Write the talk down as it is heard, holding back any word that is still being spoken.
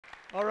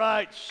All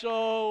right,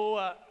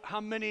 so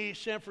how many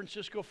San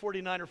Francisco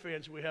 49er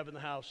fans do we have in the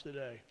house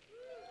today?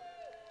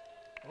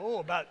 Oh,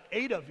 about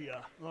 8 of you,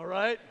 all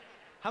right.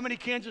 How many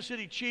Kansas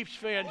City Chiefs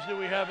fans do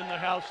we have in the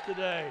house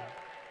today?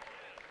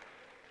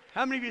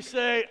 How many of you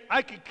say,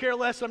 I could care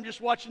less, I'm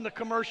just watching the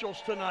commercials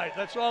tonight.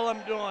 That's all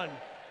I'm doing.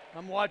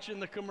 I'm watching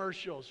the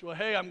commercials. Well,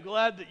 hey, I'm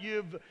glad that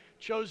you've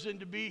chosen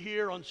to be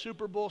here on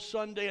Super Bowl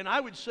Sunday, and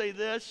I would say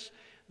this,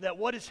 that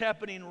what is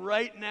happening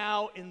right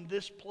now in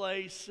this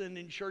place and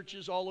in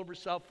churches all over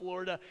South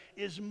Florida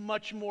is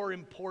much more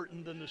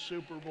important than the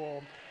Super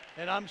Bowl.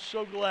 And I'm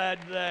so glad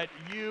that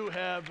you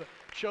have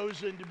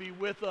chosen to be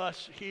with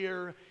us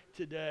here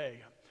today.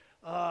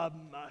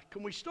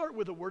 Can we start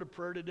with a word of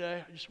prayer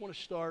today? I just want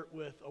to start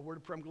with a word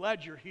of prayer. I'm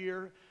glad you're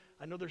here.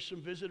 I know there's some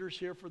visitors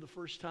here for the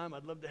first time.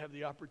 I'd love to have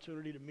the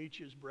opportunity to meet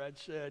you, as Brad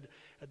said,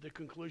 at the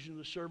conclusion of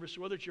the service.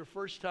 Whether it's your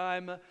first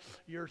time,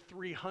 your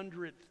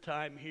 300th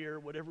time here,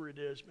 whatever it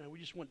is, man, we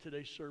just want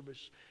today's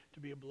service to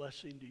be a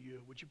blessing to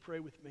you. Would you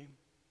pray with me?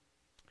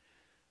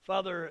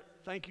 Father,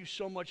 thank you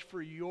so much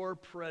for your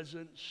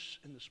presence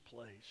in this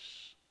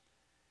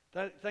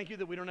place. Thank you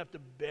that we don't have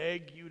to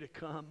beg you to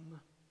come.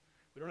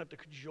 We don't have to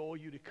cajole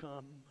you to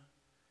come.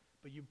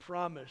 But you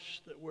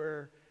promised that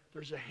where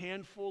there's a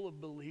handful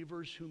of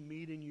believers who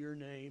meet in your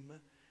name,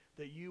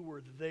 that you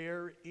were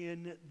there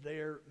in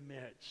their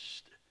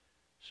midst.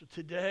 So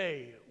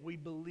today, we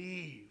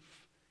believe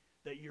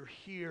that you're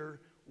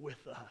here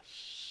with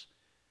us.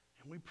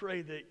 And we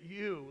pray that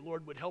you,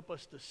 Lord, would help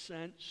us to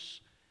sense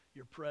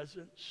your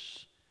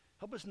presence.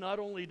 Help us not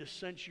only to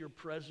sense your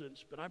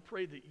presence, but I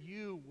pray that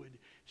you would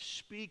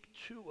speak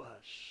to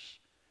us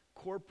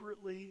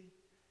corporately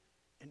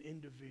and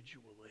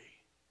individually.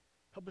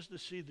 Help us to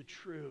see the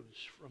truths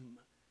from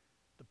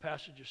the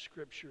passage of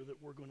Scripture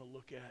that we're going to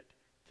look at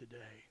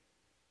today.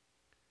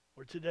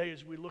 Or today,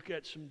 as we look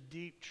at some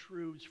deep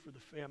truths for the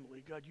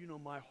family, God, you know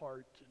my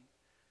heart. And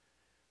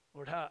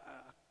Lord,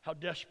 how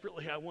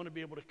desperately I want to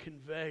be able to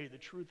convey the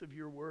truth of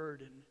your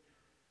word, and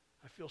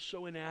I feel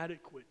so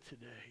inadequate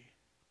today.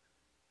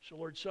 So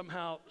Lord,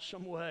 somehow,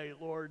 some way,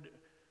 Lord,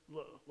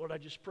 I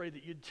just pray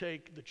that you'd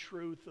take the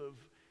truth of,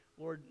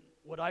 Lord,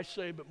 what I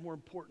say, but more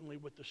importantly,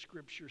 what the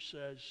Scripture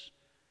says,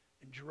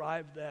 and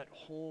drive that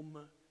home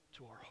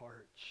to our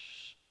hearts.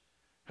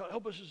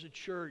 Help us as a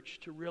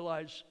church to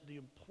realize the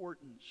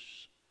importance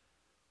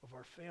of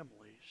our families,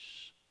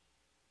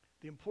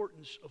 the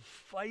importance of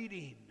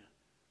fighting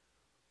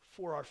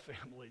for our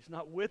families,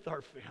 not with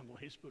our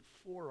families, but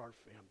for our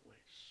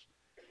families.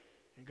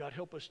 And God,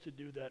 help us to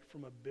do that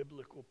from a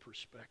biblical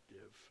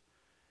perspective.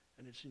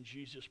 And it's in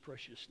Jesus'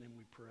 precious name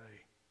we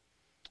pray.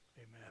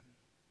 Amen.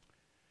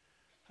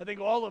 I think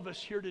all of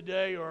us here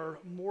today are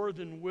more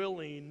than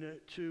willing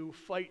to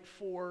fight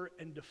for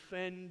and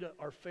defend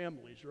our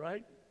families,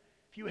 right?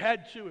 If you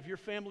had to, if your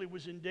family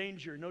was in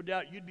danger, no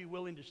doubt you'd be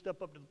willing to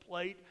step up to the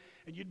plate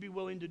and you'd be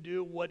willing to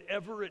do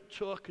whatever it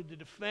took to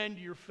defend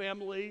your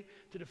family,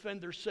 to defend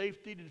their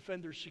safety, to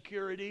defend their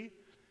security,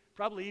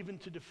 probably even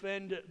to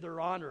defend their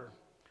honor.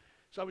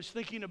 So I was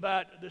thinking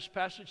about this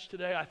passage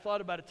today. I thought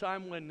about a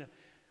time when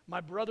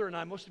my brother and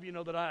I, most of you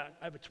know that I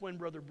have a twin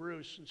brother,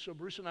 Bruce, and so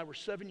Bruce and I were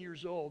 7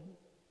 years old.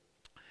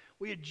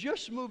 We had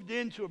just moved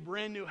into a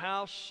brand new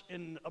house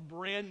in a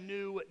brand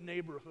new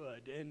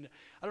neighborhood. And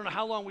I don't know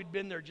how long we'd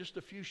been there, just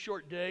a few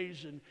short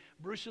days. And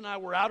Bruce and I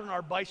were out on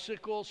our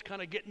bicycles,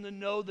 kind of getting to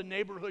know the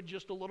neighborhood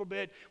just a little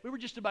bit. We were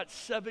just about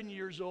 7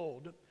 years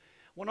old,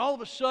 when all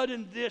of a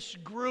sudden this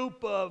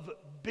group of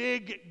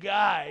big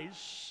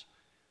guys,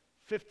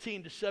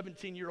 15 to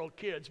 17-year-old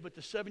kids, but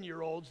the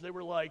 7-year-olds, they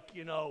were like,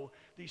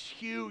 these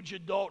huge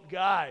adult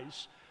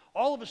guys.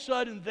 All of a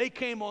sudden, they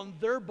came on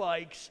their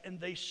bikes and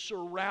they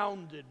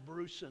surrounded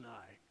Bruce and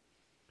I.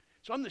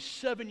 So I'm the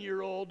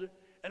 7-year-old,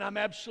 and I'm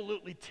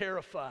absolutely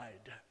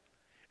terrified.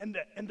 And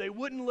they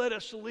wouldn't let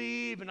us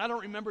leave, and I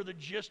don't remember the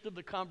gist of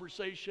the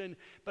conversation,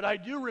 but I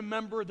do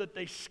remember that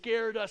they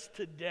scared us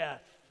to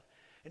death.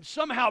 And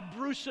somehow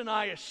Bruce and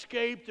I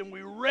escaped, and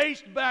we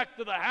raced back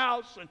to the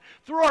house and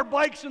threw our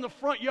bikes in the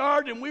front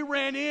yard, and we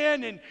ran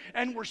in,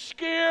 and we're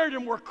scared,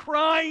 and we're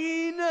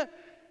crying.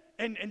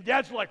 And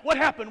Dad's like, what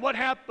happened? What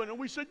happened? And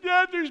we said,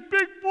 Dad, these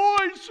big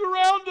boys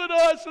surrounded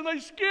us and they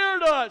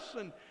scared us.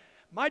 And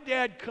my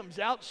dad comes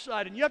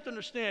outside, and you have to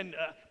understand,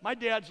 my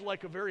dad's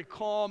like a very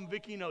calm,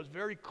 Vicky knows,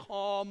 very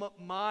calm,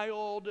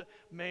 mild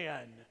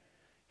man.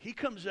 He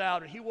comes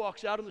out and he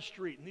walks out on the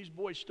street, and these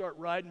boys start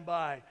riding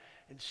by,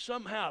 and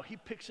somehow he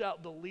picks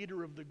out the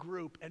leader of the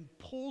group and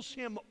pulls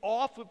him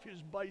off of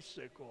his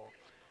bicycle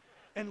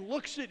and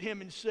looks at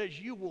him and says,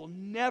 you will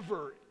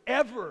never,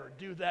 ever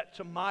do that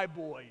to my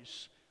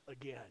boys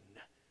again.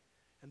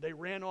 And they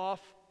ran off,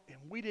 and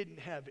we didn't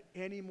have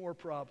any more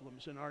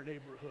problems in our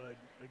neighborhood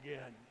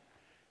again.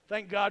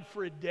 Thank God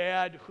for a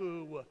dad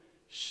who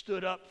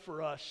stood up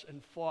for us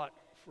and fought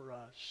for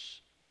us.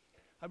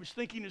 I was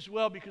thinking as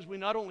well, because we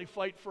not only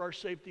fight for our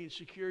safety and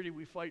security,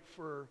 we fight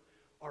for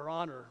our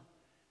honor.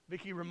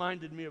 Vicki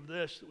reminded me of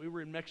this, that we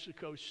were in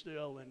Mexico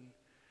still, and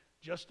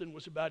Justin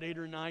was about 8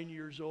 or 9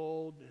 years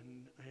old,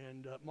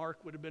 and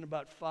Mark would have been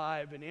about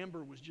 5, and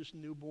Amber was just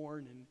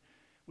newborn. And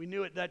we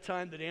knew at that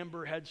time that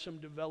Amber had some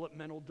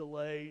developmental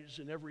delays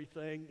and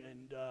everything.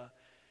 And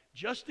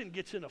Justin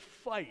gets in a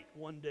fight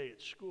one day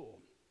at school.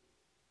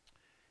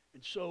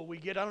 And so I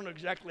don't know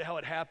exactly how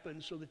it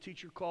happened, so the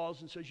teacher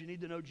calls and says, you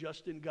need to know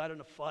Justin got in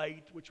a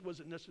fight, which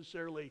wasn't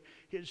necessarily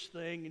his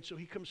thing. And so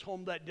he comes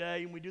home that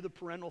day, and we do the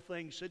parental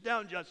thing. Sit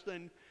down,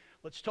 Justin.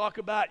 Let's talk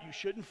about you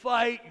shouldn't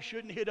fight, you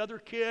shouldn't hit other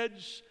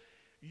kids.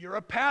 You're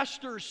a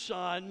pastor's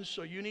son,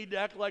 so you need to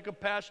act like a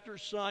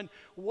pastor's son.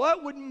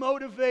 What would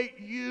motivate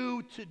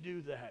you to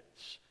do that?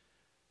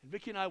 And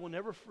Vicki and I will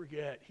never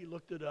forget, he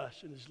looked at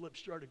us and his lips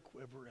started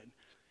quivering.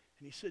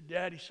 And he said,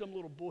 Daddy, some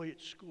little boy at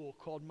school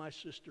called my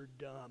sister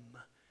dumb,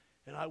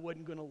 and I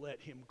wasn't going to let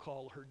him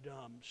call her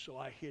dumb, so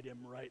I hit him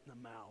right in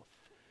the mouth.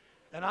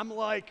 And I'm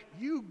like,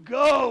 you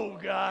go,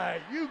 guy.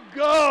 You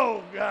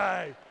go,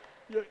 guy.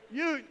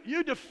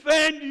 You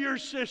defend your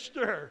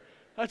sister.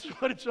 That's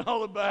what it's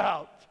all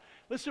about.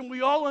 Listen,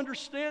 we all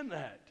understand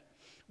that.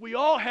 We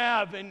all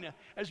have, and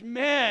as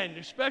men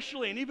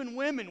especially, and even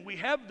women, we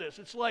have this.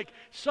 It's like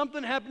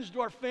something happens to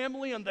our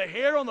family and the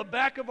hair on the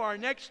back of our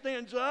neck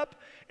stands up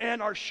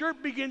and our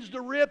shirt begins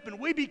to rip and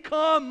we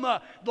become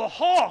the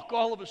Hulk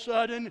all of a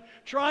sudden,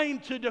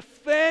 trying to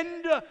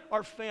defend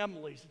our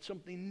families. It's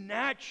something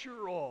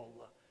natural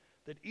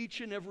that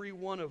each and every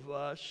one of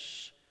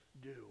us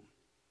do.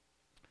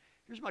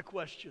 Here's my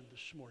question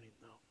this morning,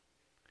 though.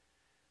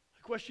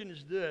 The question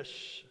is this.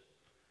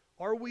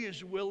 Are we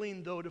as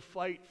willing, though, to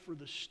fight for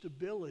the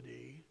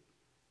stability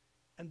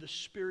and the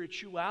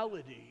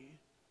spirituality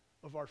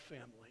of our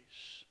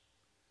families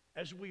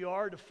as we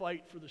are to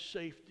fight for the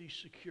safety,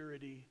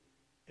 security,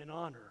 and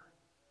honor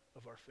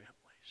of our families?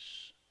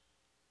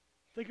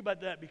 Think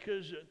about that,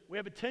 because we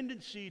have a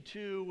tendency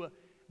to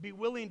be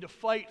willing to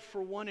fight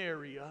for one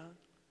area,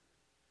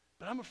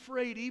 but I'm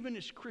afraid even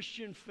as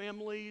Christian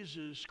families,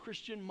 as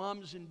Christian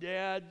moms and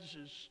dads,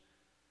 as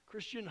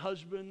Christian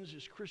husbands,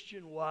 as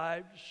Christian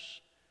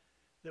wives,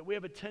 that we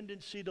have a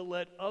tendency to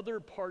let other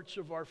parts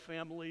of our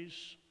families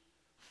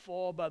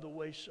fall by the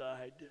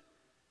wayside,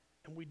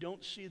 and we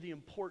don't see the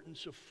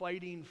importance of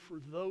fighting for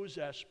those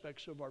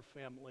aspects of our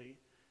family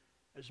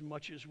as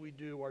much as we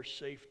do our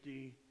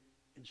safety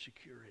and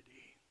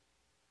security.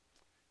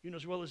 You know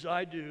as well as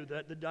I do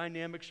that the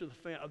dynamics of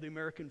the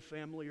American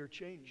family are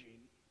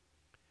changing.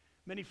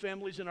 Many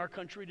families in our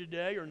country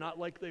today are not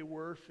like they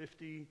were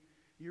 50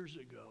 years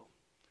ago.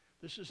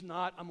 This is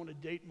not, I'm going to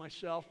date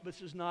myself,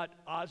 this is not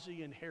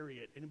Ozzie and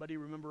Harriet. Anybody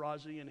remember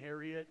Ozzie and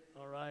Harriet?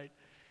 All right.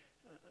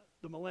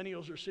 The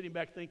millennials are sitting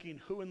back thinking,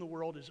 who in the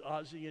world is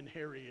Ozzie and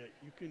Harriet?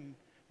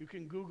 You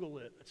can Google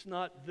it. It's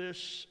not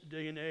this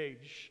day and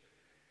age.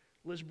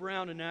 Liz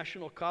Brown, a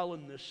national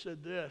columnist,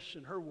 said this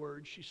in her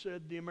words. She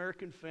said, the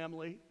American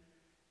family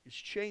is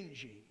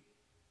changing.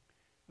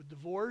 With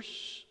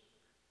divorce,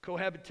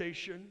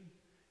 cohabitation,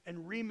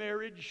 and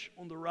remarriage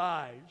on the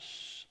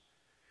rise,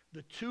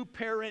 the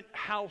two-parent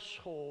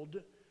household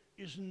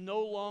is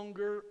no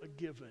longer a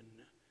given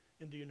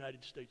in the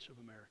United States of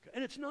America.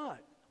 And it's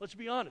not. Let's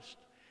be honest.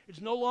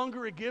 It's no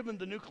longer a given.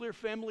 The nuclear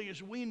family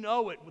as we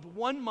know it, with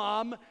one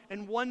mom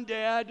and one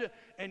dad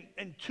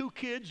and 2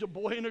 kids, a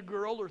boy and a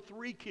girl, or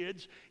 3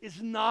 kids,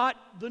 is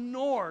not the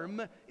norm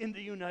in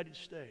the United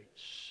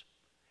States.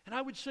 And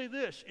I would say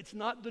this, it's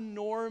not the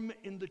norm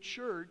in the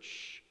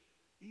church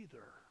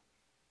either.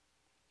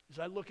 As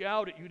I look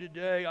out at you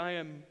today, I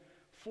am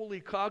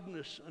fully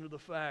cognizant of the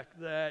fact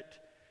that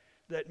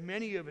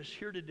many of us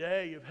here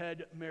today have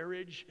had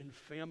marriage and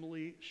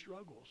family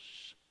struggles.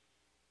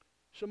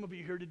 Some of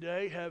you here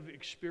today have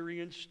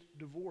experienced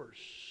divorce.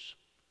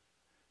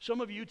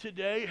 Some of you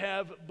today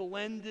have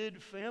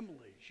blended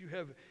families. You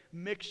have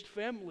mixed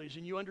families,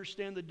 and you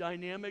understand the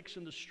dynamics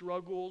and the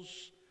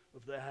struggles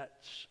of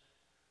that.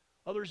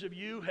 Others of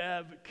you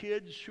have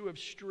kids who have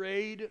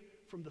strayed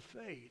from the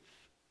faith,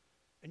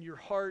 and your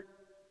heart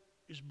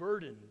is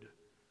burdened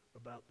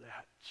about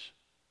that.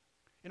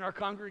 In our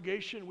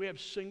congregation, we have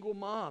single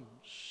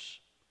moms.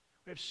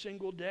 We have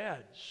single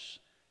dads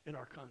in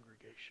our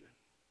congregation.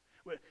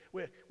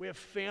 We have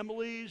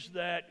families,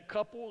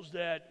 couples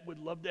that would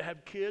love to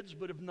have kids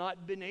but have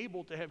not been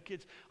able to have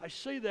kids. I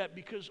say that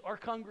because our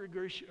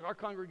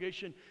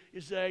congregation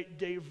is a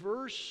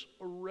diverse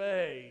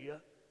array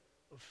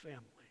of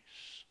families.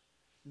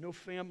 No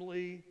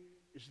family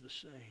is the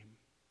same.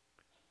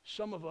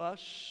 Some of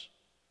us,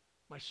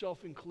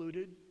 myself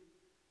included,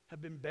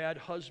 have been bad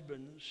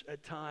husbands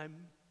at times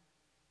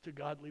to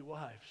godly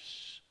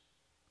wives.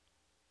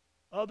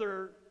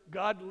 Other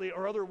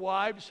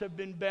wives have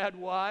been bad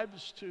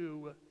wives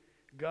to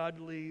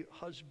godly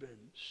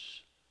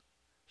husbands.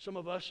 Some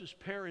of us as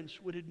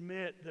parents would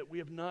admit that we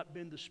have not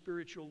been the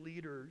spiritual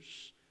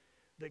leaders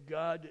that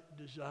God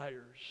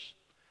desires.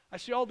 I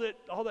say all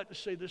that to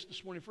say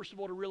this morning. First of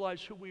all, to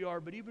realize who we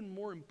are, but even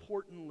more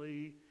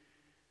importantly,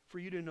 for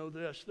you to know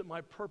this, that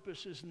my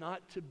purpose is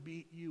not to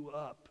beat you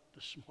up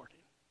this morning.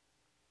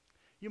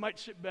 You might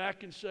sit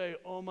back and say,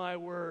 oh my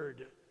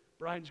word,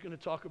 Brian's going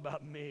to talk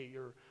about me,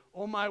 or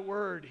oh my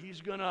word,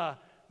 he's going to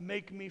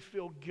make me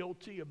feel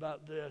guilty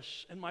about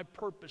this. And my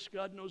purpose,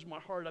 God knows my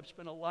heart. I've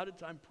spent a lot of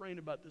time praying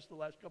about this the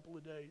last couple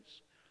of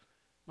days.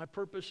 My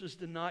purpose is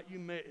to not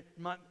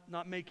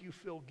make you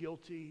feel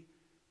guilty,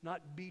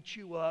 not beat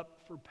you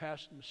up for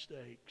past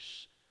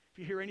mistakes. If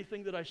you hear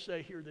anything that I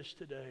say, hear this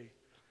today.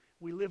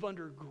 We live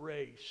under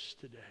grace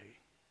today.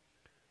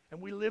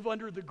 And we live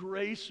under the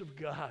grace of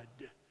God.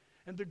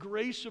 And the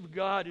grace of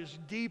God is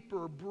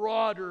deeper,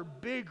 broader,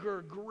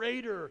 bigger,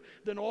 greater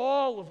than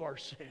all of our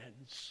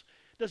sins.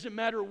 It doesn't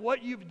matter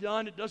what you've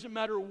done. It doesn't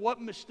matter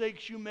what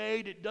mistakes you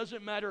made. It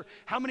doesn't matter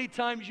how many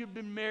times you've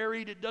been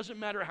married. It doesn't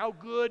matter how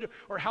good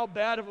or how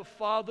bad of a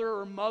father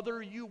or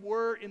mother you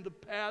were in the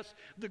past.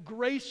 The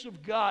grace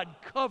of God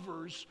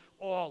covers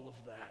all of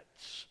that.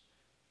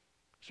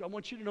 So I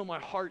want you to know my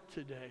heart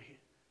today.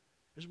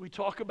 As we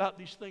talk about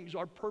these things,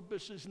 our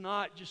purpose is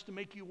not just to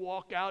make you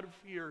walk out of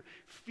here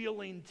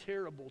feeling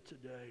terrible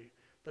today.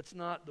 That's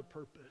not the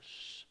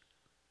purpose.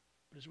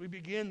 But as we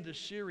begin this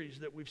series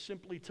that we've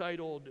simply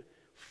titled,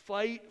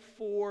 Fight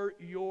for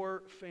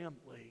Your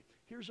Family,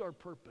 here's our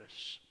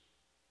purpose.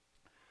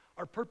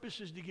 Our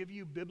purpose is to give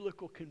you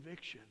biblical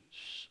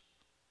convictions.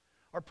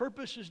 Our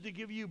purpose is to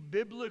give you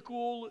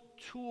biblical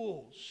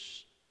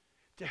tools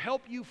to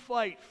help you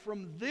fight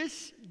from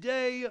this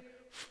day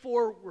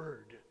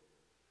forward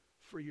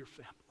for your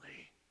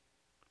family,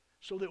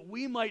 so that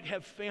we might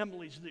have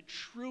families that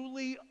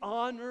truly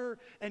honor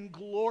and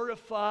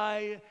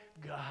glorify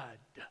God,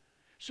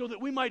 so that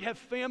we might have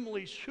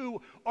families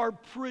who are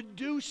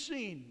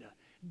producing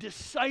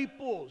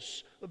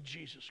disciples of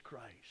Jesus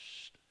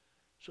Christ,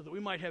 so that we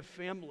might have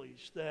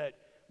families that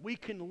we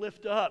can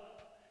lift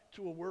up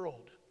to a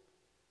world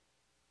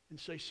and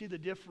say, see the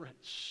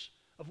difference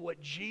of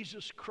what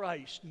Jesus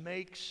Christ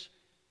makes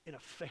in a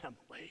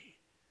family.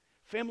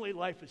 Family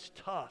life is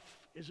tough,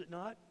 is it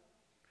not?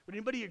 Would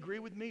anybody agree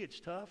with me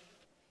it's tough?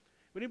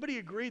 Would anybody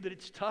agree that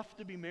it's tough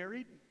to be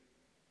married?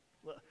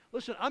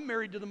 Listen, I'm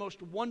married to the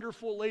most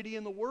wonderful lady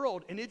in the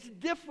world, and it's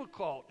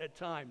difficult at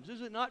times.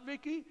 Is it not,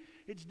 Vicki?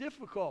 It's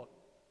difficult.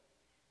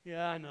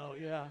 Yeah, I know,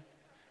 yeah.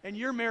 And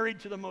you're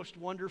married to the most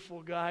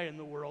wonderful guy in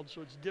the world,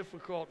 so it's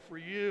difficult for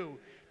you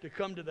to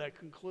come to that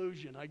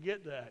conclusion. I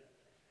get that.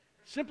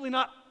 Simply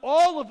not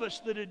all of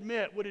us that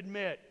would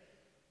admit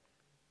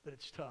that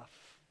it's tough.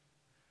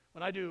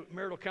 When I do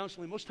marital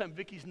counseling, most of the time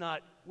Vicki's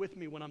not with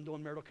me when I'm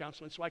doing marital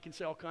counseling, so I can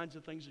say all kinds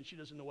of things and she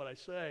doesn't know what I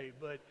say.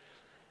 But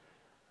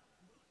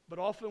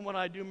often when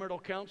I do marital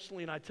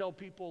counseling, I tell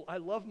people I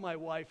love my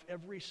wife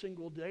every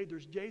single day.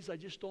 There's days I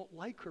just don't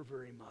like her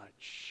very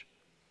much.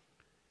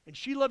 And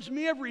she loves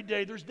me every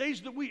day. There's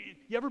days that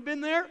you ever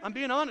been there? I'm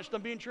being honest.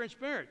 I'm being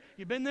transparent.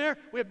 You been there?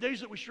 We have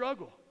days that we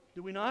struggle.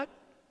 Do we not?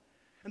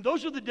 And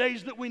those are the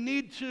days that we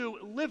need to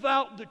live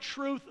out the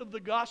truth of the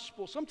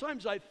gospel.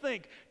 Sometimes I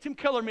think, Tim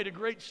Keller made a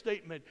great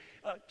statement,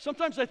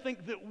 sometimes I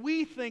think that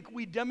we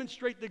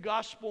demonstrate the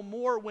gospel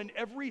more when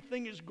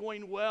everything is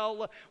going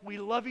well, we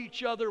love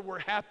each other, we're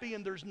happy,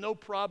 and there's no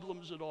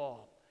problems at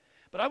all.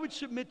 But I would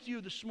submit to you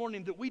this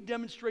morning that we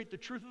demonstrate the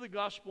truth of the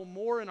gospel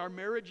more in our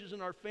marriages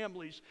and our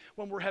families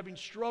when we're having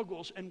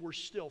struggles and we're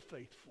still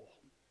faithful.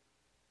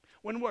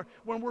 When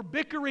we're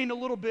bickering a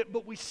little bit,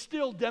 but we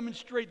still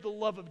demonstrate the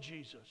love of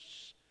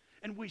Jesus.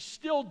 And we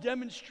still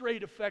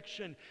demonstrate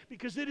affection,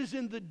 because it is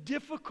in the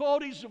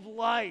difficulties of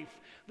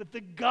life that the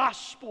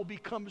gospel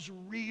becomes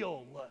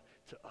real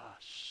to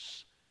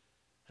us.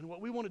 And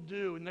what we want to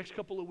do in the next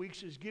couple of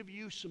weeks is give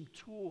you some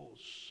tools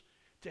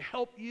to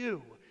help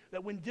you,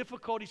 that when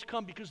difficulties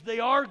come, because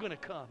they are going to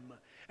come,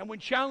 and when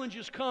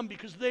challenges come,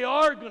 because they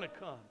are going to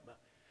come,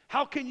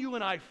 how can you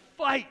and I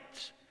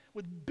fight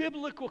with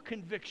biblical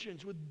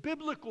convictions, with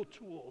biblical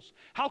tools?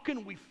 How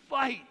can we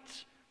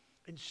fight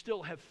and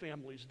still have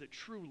families that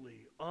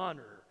truly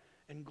honor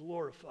and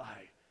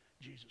glorify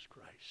Jesus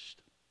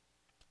Christ?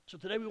 So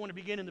today we want to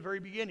begin in the very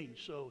beginning.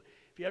 So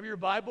if you have your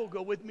Bible,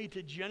 go with me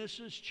to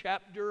Genesis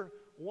chapter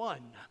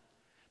 1.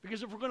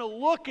 Because if we're going to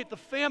look at the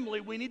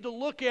family, we need to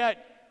look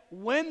at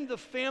when the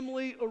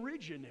family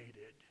originated.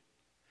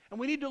 And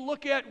we need to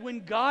look at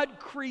when God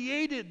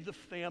created the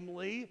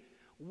family.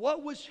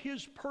 What was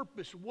His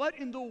purpose? What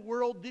in the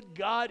world did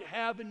God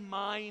have in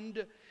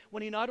mind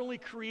when He not only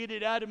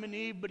created Adam and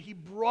Eve, but He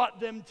brought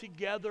them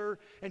together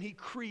and He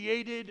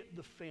created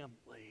the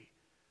family?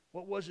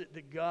 What was it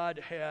that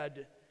God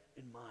had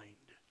in mind?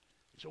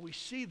 So we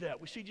see that.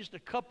 We see just a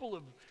couple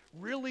of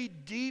really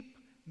deep,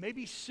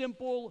 maybe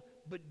simple,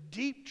 but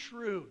deep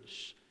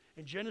truths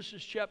in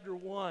Genesis chapter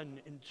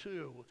 1 and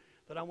 2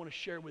 that I want to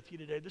share with you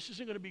today. This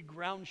isn't going to be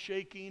ground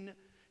shaking.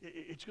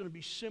 It's going to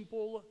be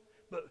simple.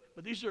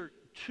 But these are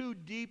two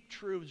deep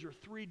truths, or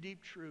three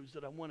deep truths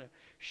that I want to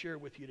share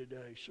with you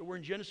today. So we're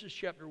in Genesis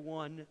chapter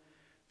 1,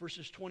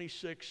 verses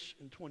 26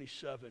 and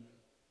 27.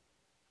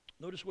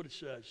 Notice what it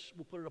says.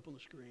 We'll put it up on the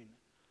screen.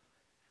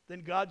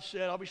 Then God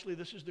said, obviously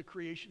this is the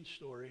creation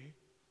story.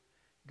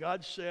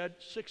 God said,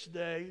 sixth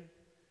day,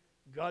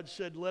 God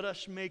said, let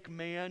us make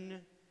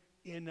man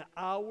in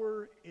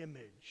our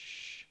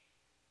image,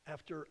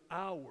 after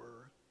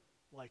our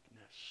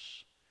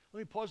likeness. Let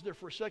me pause there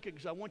for a second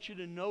because I want you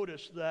to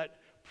notice that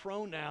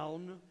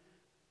pronoun,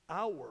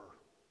 our,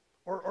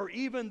 or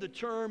even the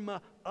term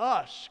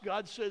us.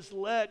 God says,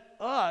 let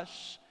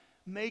us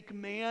make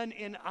man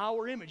in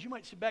our image. You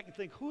might sit back and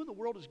think, who in the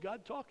world is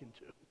God talking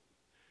to?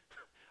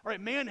 All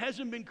right, man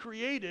hasn't been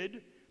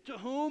created. To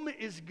whom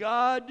is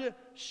God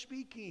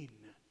speaking?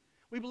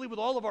 We believe with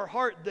all of our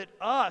heart that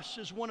us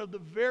is one of the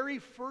very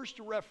first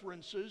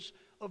references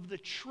of the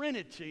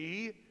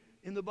Trinity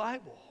in the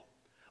Bible.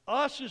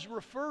 Us is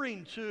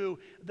referring to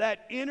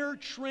that inner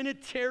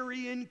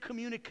Trinitarian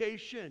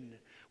communication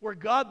where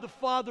God the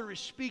Father is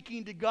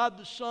speaking to God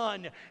the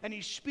Son, and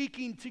He's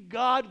speaking to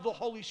God the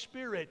Holy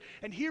Spirit.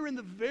 And here in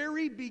the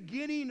very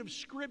beginning of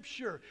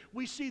Scripture,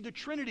 we see the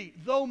Trinity,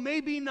 though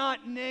maybe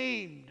not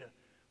named,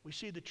 we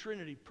see the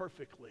Trinity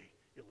perfectly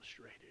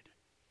illustrated.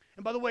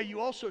 And by the way, you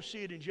also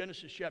see it in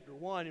Genesis chapter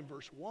 1 and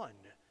verse 1.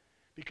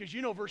 Because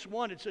you know verse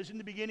 1, it says, in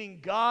the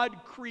beginning,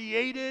 God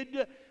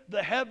created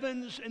the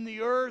heavens and the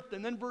earth.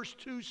 And then verse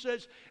 2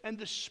 says, and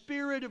the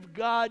Spirit of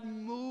God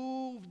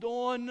moved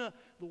on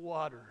the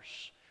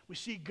waters. We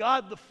see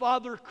God the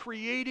Father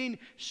creating,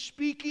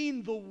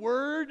 speaking the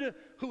Word,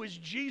 who is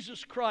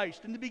Jesus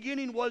Christ. In the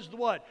beginning was the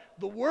what?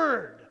 The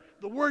Word.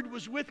 The Word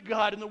was with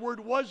God, and the Word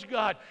was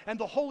God, and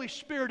the Holy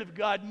Spirit of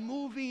God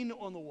moving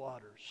on the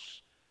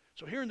waters.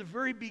 So here in the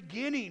very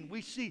beginning,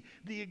 we see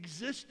the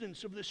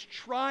existence of this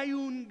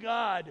triune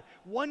God,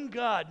 one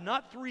God,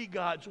 not three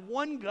gods,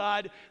 one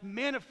God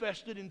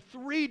manifested in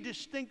three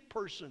distinct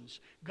persons,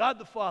 God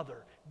the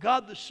Father,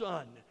 God the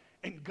Son,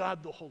 and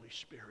God the Holy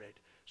Spirit.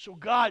 So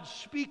God,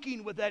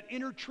 speaking with that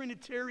inner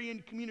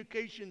Trinitarian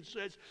communication,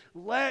 says,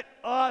 let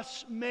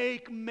us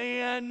make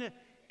man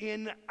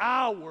in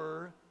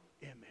our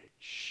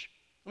image.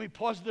 Let me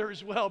pause there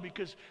as well,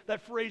 because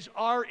that phrase,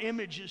 our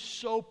image, is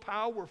so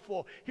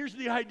powerful. Here's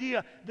the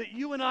idea that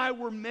you and I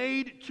were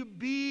made to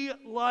be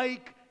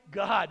like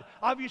God.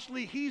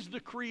 Obviously, He's the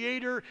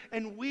Creator,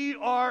 and we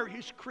are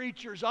His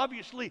creatures.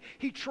 Obviously,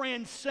 He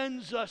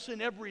transcends us in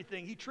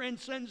everything. He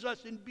transcends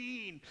us in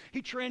being.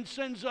 He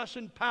transcends us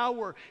in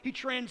power. He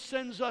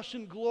transcends us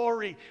in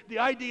glory. The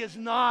idea is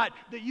not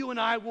that you and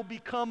I will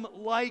become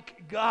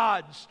like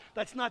gods.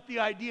 That's not the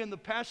idea in the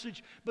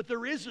passage, but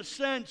there is a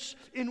sense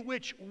in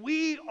which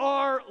we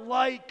are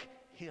like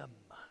Him.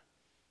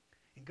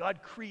 And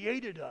God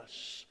created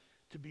us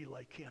to be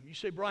like Him. You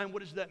say, Brian,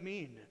 what does that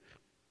mean?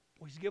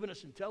 Well, He's given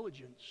us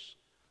intelligence.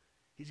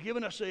 He's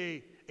given us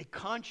a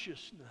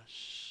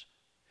consciousness.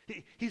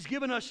 He's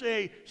given us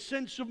a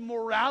sense of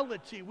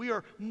morality. We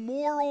are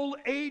moral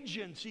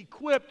agents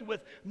equipped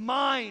with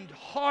mind,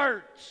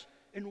 heart,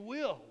 and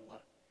will.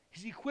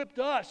 He's equipped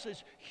us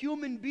as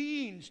human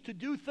beings to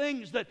do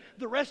things that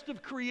the rest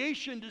of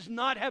creation does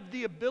not have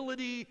the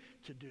ability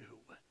to do.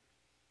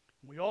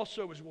 We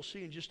also, as we'll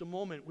see in just a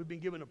moment, we've been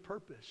given a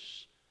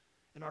purpose.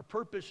 And our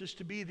purpose is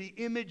to be the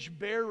image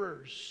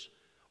bearers,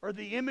 or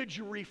the image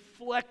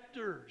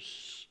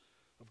reflectors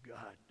of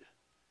God.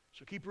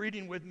 So keep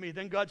reading with me.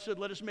 Then God said,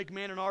 let us make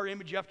man in our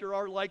image after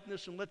our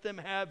likeness, and let them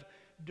have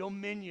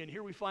dominion.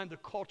 Here we find the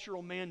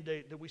cultural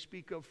mandate that we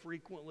speak of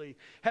frequently.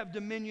 Have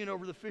dominion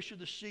over the fish of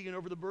the sea, and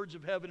over the birds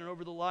of heaven, and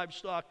over the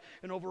livestock,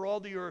 and over all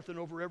the earth, and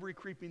over every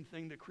creeping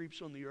thing that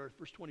creeps on the earth.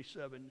 Verse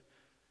 27.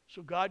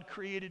 So God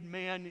created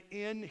man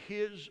in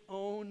His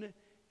own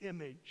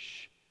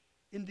image.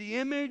 In the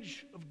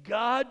image of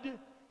God,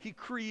 He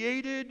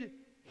created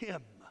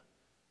him.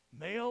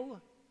 Male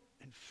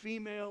and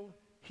female,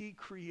 He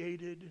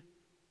created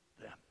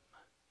them.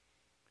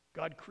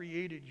 God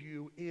created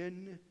you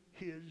in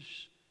His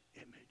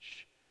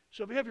image.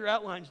 So if you have your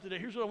outlines today,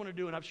 here's what I want to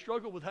do. And I've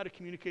struggled with how to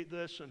communicate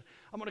this. And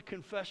I'm going to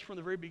confess from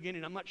the very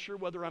beginning, I'm not sure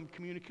whether I'm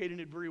communicating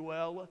it very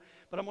well.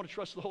 But I'm going to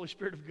trust the Holy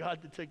Spirit of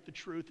God to take the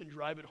truth and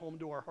drive it home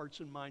to our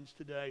hearts and minds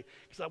today.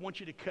 Because I want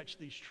you to catch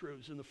these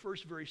truths. And the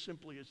first, very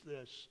simply, is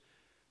this.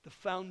 The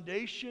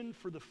foundation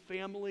for the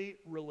family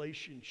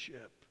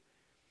relationship,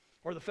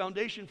 or the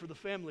foundation for the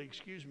family,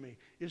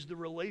 is the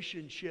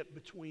relationship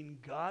between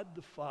God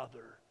the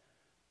Father,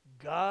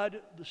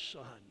 God the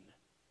Son,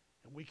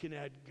 and we can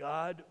add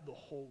God the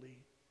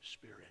Holy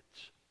Spirit.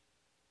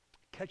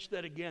 Catch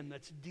that again.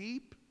 That's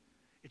deep,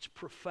 it's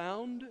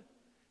profound,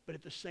 but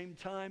at the same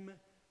time,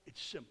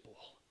 it's simple.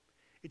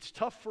 It's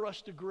tough for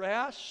us to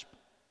grasp,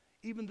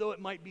 even though it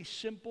might be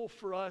simple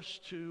for us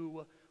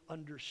to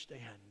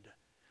understand.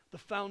 The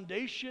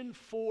foundation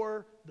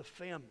for the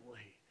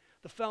family,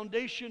 the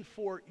foundation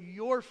for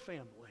your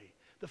family,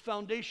 the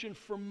foundation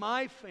for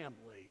my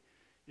family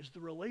is the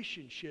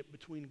relationship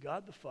between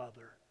God the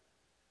Father,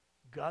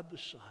 God the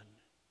Son,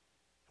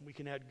 and we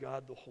can add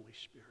God the Holy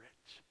Spirit.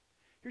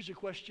 Here's a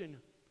question.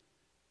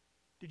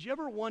 Did you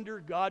ever wonder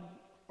God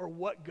or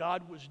what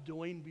God was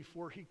doing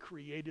before He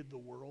created the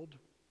world?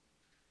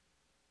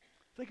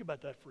 Think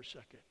about that for a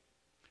second.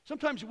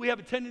 Sometimes we have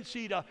a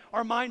tendency to,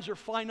 our minds are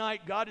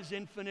finite, God is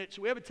infinite,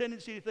 so we have a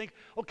tendency to think,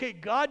 okay,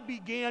 God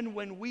began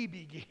when we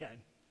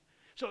began.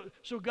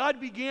 So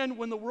God began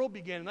when the world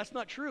began, and that's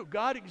not true.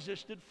 God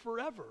existed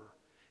forever.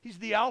 He's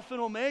the Alpha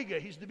and Omega.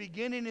 He's the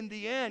beginning and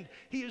the end.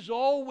 He has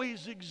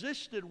always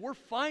existed. We're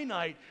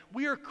finite.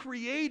 We are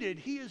created.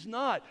 He is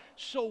not.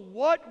 So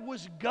what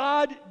was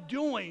God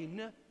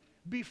doing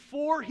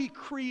before He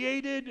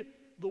created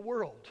the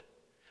world?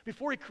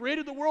 Before He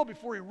created the world,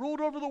 before He ruled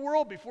over the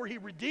world, before He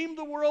redeemed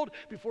the world,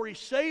 before He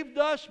saved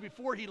us,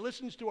 before He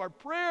listens to our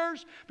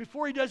prayers,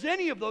 before He does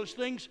any of those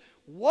things,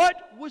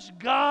 what was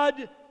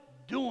God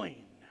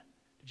doing?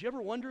 Did you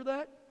ever wonder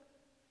that?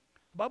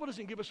 The Bible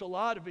doesn't give us a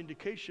lot of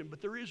indication,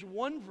 but there is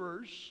one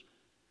verse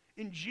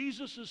in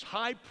Jesus'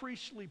 high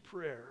priestly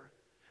prayer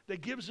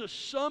that gives us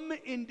some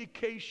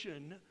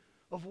indication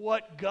of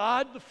what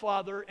God the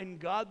Father and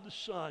God the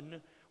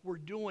Son were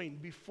doing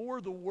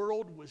before the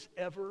world was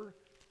ever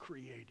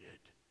created.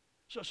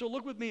 So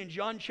look with me in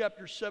John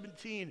chapter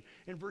 17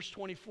 and verse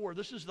 24.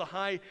 This is the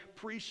high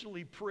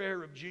priestly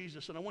prayer of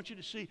Jesus, and I want you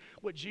to see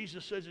what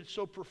Jesus says. It's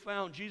so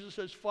profound. Jesus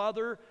says,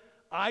 Father,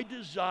 I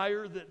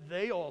desire that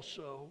they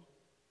also,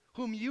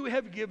 whom you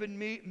have given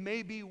me,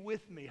 may be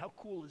with me. How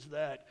cool is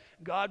that?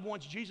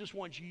 Jesus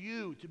wants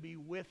you to be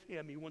with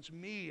Him. He wants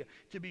me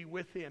to be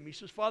with Him. He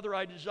says, Father,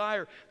 I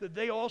desire that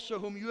they also,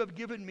 whom you have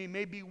given me,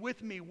 may be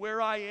with me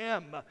where I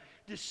am,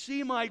 to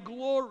see my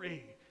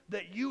glory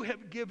that you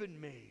have given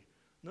me.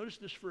 Notice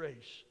this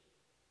phrase,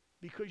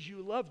 because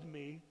you loved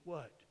me,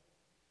 what?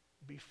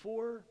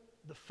 Before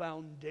the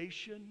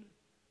foundation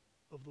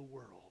of the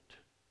world.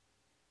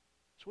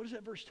 So what is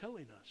that verse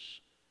telling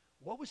us?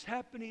 What was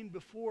happening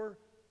before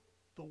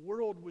the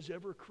world was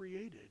ever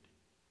created?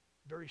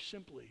 Very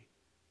simply,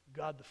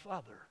 God the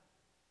Father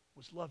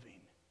was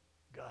loving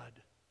God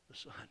the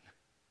Son.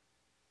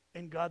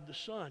 And God the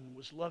Son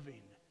was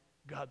loving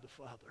God the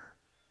Father.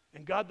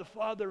 And God the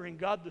Father and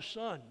God the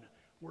Son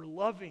were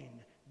loving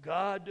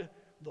God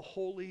the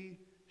Holy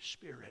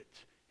Spirit.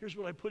 Here's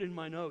what I put in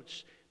my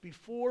notes.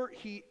 Before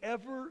He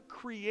ever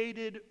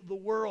created the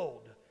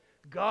world,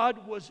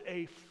 God was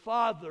a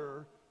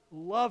Father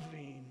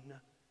loving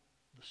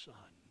the Son.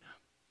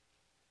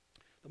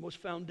 The most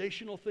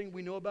foundational thing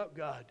we know about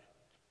God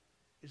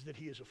is that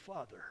He is a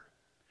Father.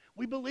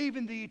 We believe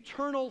in the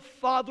eternal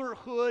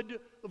fatherhood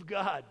of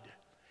God,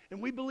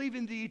 and we believe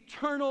in the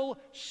eternal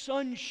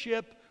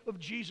sonship of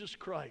Jesus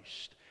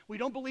Christ. We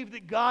don't believe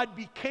that God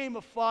became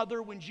a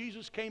father when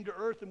Jesus came to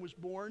earth and was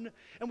born.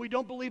 And we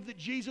don't believe that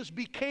Jesus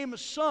became a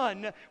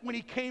son when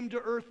He came to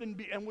earth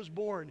and was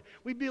born.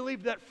 We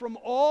believe that from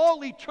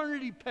all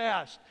eternity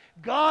past,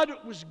 God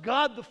was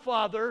God the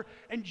Father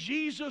and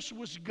Jesus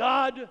was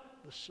God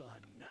the Son.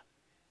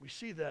 We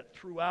see that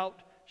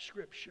throughout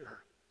Scripture.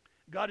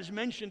 God is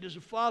mentioned as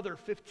a father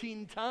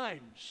 15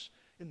 times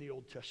in the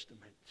Old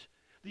Testament.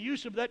 The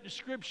use of that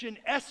description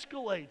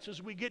escalates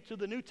as we get to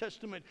the New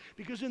Testament,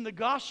 because in the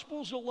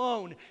Gospels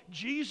alone,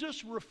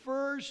 Jesus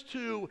refers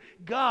to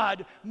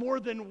God more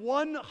than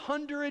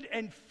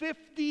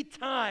 150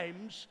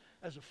 times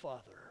as a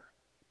Father.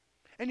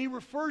 And He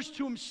refers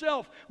to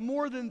Himself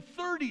more than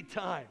 30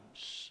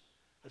 times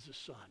as a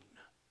Son.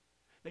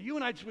 Now, you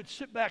and I would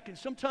sit back, and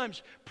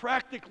sometimes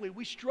practically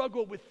we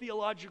struggle with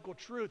theological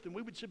truth, and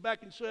we would sit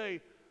back and say,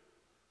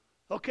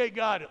 okay,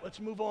 got it, let's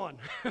move on.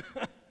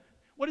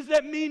 What does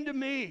that mean to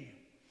me?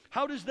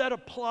 How does that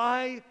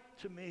apply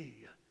to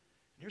me?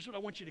 And here's what I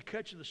want you to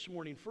catch this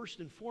morning. First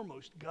and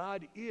foremost,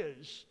 God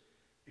is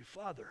a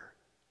Father.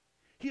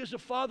 He is a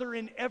Father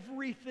in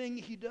everything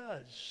He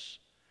does.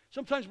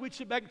 Sometimes we'd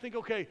sit back and think,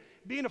 okay,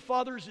 being a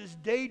father is his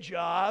day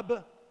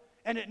job,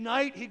 and at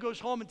night he goes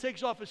home and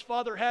takes off his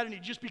father hat and he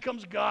just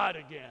becomes God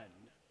again.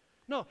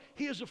 No,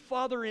 He is a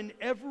Father in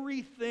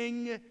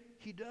everything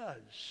He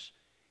does.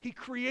 He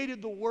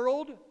created the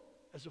world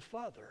as a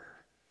Father.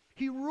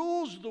 He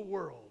rules the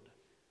world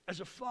as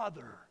a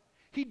Father.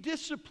 He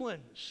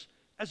disciplines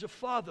as a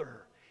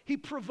Father. He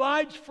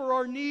provides for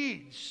our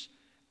needs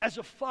as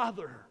a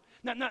Father.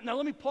 Now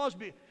let me pause.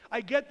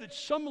 I get that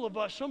some of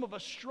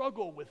us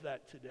struggle with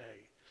that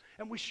today.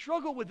 And we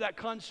struggle with that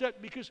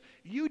concept because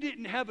you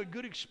didn't have a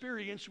good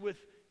experience with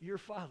your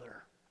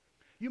father.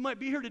 You might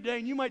be here today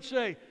and you might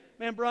say,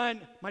 man,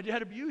 Brian, my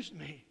dad abused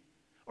me.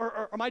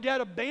 Or my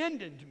dad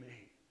abandoned me.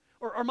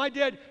 Or my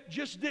dad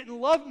just didn't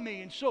love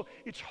me, and so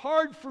it's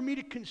hard for me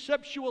to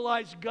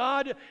conceptualize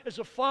God as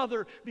a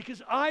father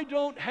because I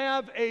don't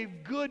have a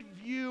good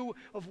view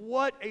of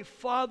what a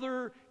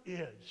father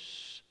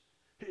is.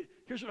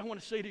 Here's what I want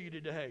to say to you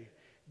today.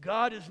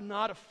 God is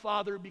not a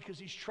father because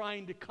He's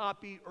trying to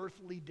copy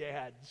earthly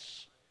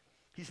dads.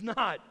 He's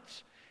not.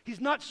 He's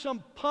not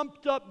some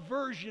pumped up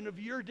version of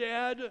your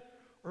dad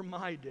or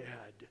my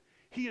dad.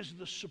 He is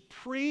the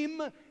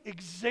supreme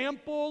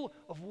example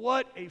of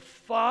what a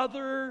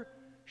father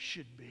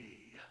should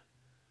be.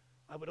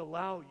 I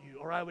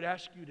would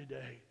ask you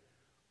today,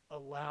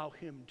 allow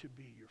Him to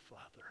be your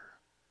Father.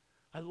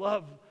 I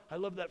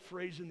love that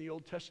phrase in the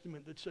Old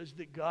Testament that says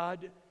that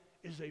God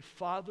is a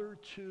father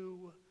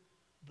to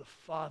the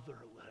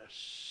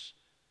fatherless.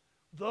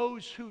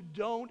 Those who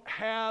don't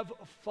have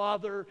a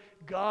father,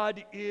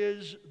 God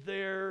is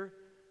their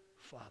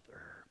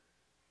Father.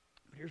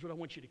 Here's what I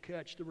want you to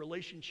catch. The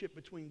relationship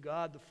between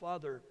God the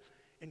Father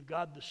and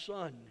God the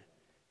Son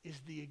is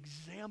the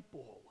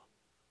example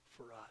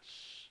for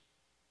us.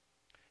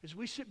 As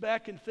we sit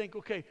back and think,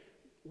 okay,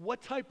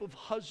 what type of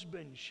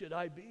husband should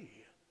I be?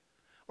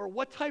 Or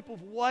what type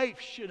of wife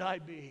should I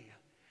be?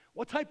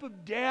 What type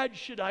of dad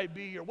should I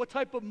be? Or what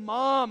type of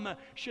mom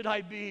should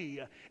I be?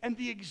 And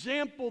the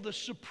example, the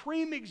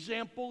supreme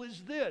example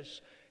is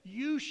this: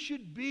 you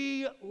should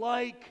be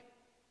like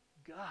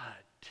God.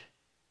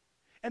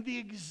 And the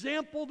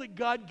example that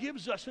God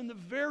gives us in the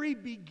very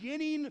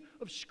beginning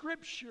of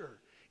Scripture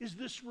is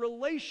this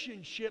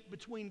relationship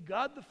between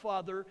God the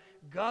Father,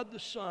 God the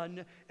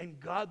Son, and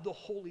God the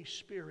Holy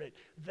Spirit.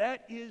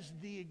 That is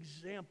the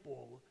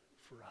example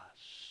for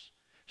us.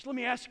 So let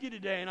me ask you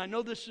today, and I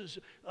know this is,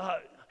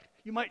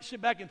 you might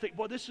sit back and think,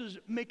 boy, this is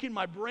making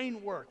my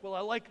brain work. Well, I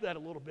like that a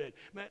little bit.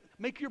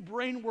 Make your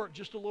brain work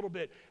just a little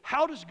bit.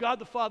 How does God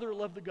the Father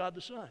love the God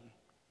the Son?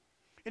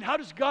 And how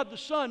does God the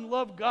Son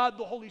love God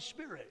the Holy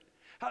Spirit?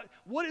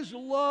 What is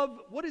love,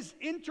 what does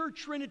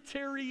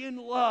intertrinitarian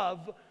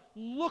love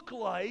look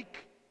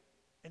like,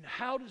 and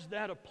how does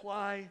that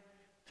apply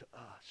to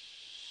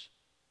us?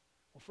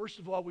 Well, first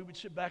of all, we would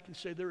sit back and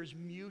say there is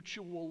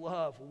mutual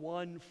love,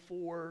 one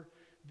for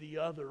the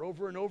other.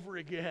 Over and over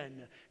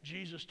again,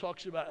 Jesus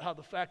talks about how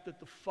the fact that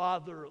the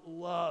Father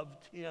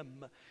loved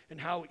him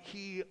and how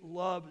he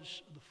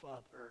loves the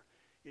Father.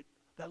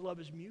 That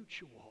love is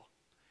mutual.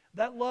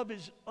 That love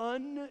is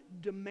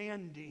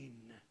undemanding.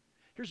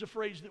 Here's a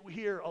phrase that we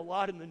hear a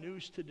lot in the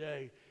news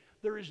today.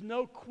 There is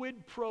no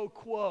quid pro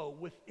quo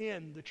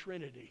within the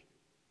Trinity.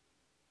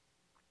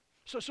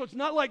 So it's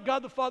not like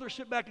God the Father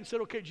sit back and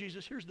said, okay,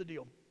 Jesus, here's the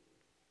deal.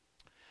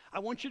 I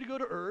want you to go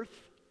to earth,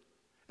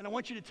 and I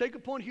want you to take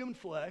upon human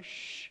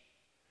flesh,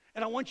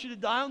 and I want you to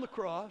die on the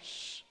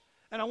cross,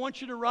 and I want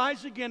you to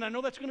rise again. I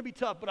know that's going to be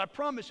tough, but I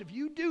promise if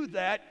you do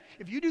that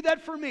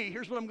for me,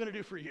 here's what I'm going to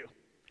do for you.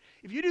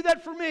 If you do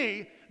that for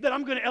me, then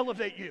I'm going to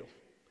elevate you.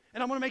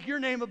 And I'm going to make your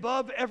name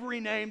above every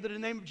name, that in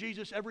the name of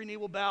Jesus, every knee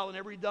will bow and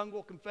every tongue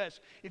will confess.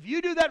 If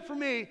you do that for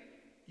me,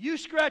 you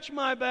scratch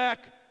my back,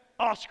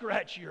 I'll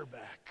scratch your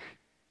back.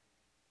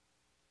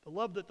 The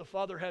love that the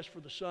Father has for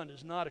the Son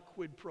is not a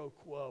quid pro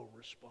quo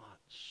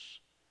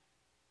response.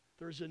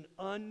 There's an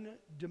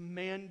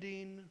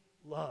undemanding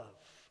love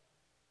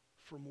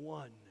from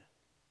one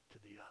to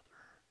the other.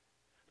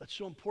 That's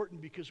so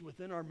important because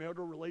within our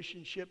marital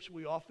relationships,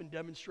 we often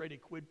demonstrate a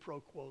quid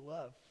pro quo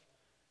love.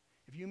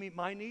 If you meet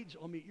my needs,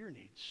 I'll meet your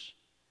needs.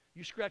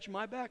 You scratch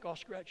my back, I'll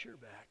scratch your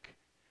back.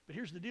 But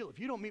here's the deal. If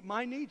you don't meet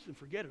my needs, then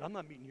forget it. I'm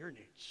not meeting your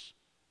needs.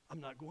 I'm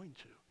not going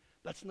to.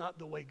 That's not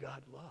the way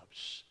God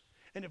loves.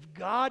 And if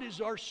God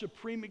is our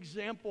supreme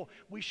example,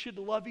 we should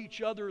love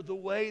each other the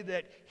way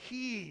that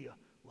He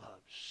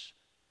loves.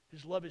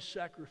 His love is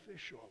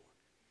sacrificial.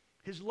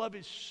 His love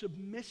is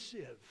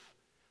submissive.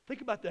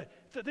 Think about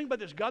that. Think about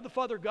this. God the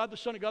Father, God the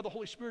Son, and God the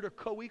Holy Spirit are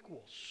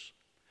co-equals.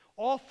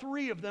 All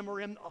three of them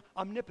are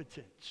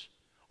omnipotent.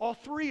 All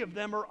three of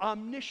them are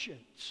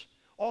omniscient.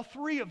 All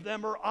three of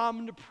them are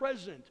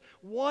omnipresent.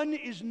 One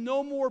is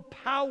no more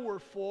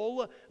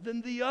powerful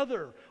than the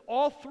other.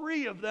 All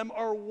three of them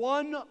are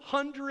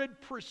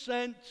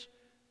 100%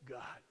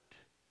 God.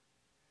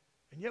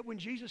 And yet when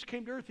Jesus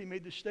came to earth, he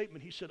made this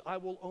statement. He said, I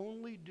will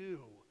only do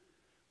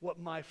what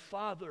my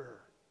Father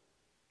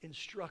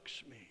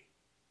instructs me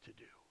to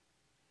do.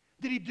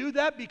 Did he do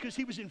that because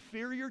he was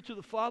inferior to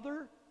the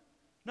Father?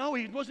 No,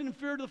 he wasn't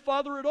inferior to the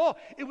Father at all.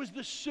 It was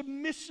the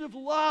submissive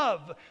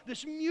love,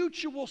 this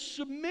mutual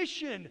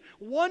submission,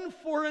 one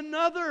for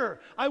another.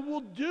 I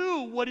will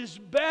do what is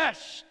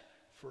best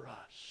for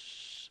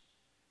us.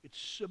 It's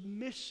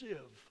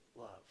submissive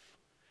love.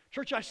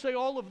 Church, I say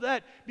all of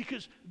that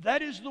because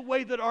that is the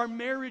way that our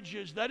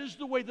marriages, that is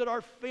the way that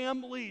our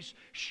families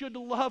should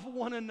love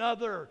one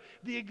another.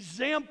 The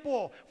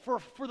example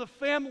for the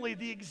family,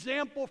 the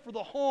example for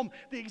the home,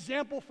 the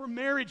example for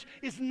marriage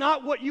is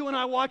not what you and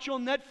I watch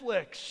on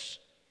Netflix.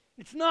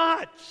 It's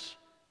not.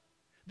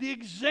 The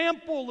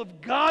example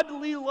of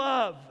godly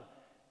love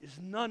is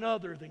none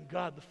other than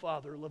God the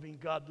Father loving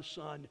God the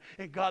Son,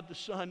 and God the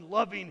Son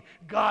loving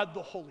God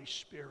the Holy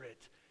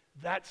Spirit.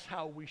 That's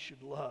how we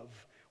should love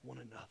one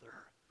another.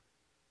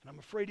 And I'm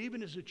afraid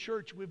even as a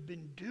church we've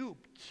been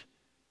duped.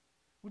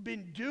 We've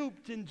been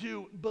duped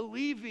into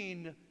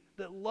believing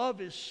that love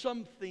is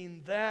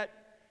something that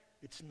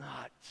it's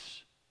not.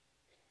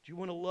 Do you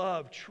want to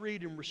love,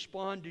 treat, and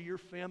respond to your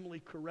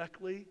family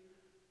correctly?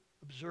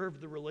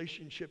 Observe the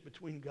relationship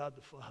between God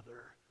the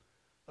Father.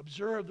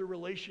 Observe the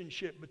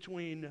relationship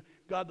between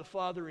God the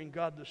Father and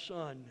God the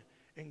Son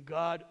and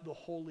God the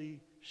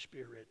Holy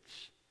Spirit.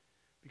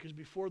 Because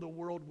before the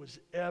world was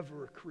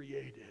ever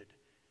created,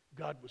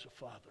 God was a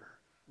Father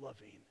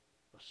loving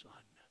a Son.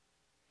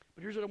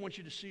 But here's what I want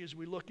you to see as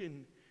we look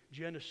in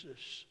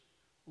Genesis.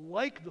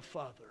 Like the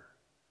Father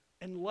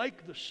and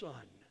like the Son,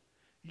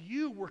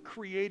 you were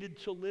created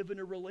to live in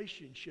a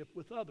relationship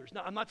with others.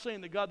 Now, I'm not saying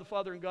that God the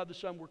Father and God the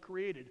Son were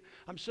created.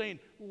 I'm saying,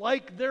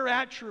 like their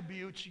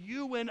attributes,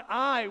 you and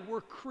I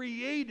were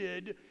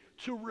created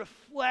to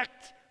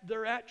reflect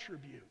their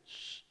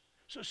attributes.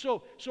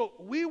 So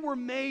we were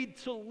made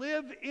to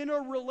live in a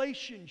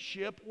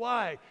relationship.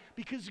 Why?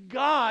 Because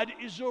God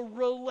is a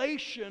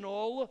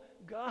relational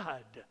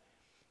God.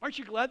 Aren't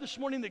you glad this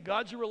morning that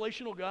God's a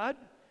relational God?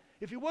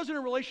 If he wasn't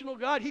a relational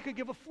God, he could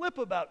give a flip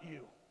about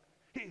you.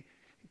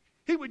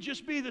 He would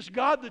just be this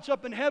God that's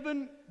up in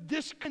heaven,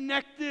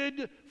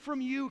 disconnected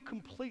from you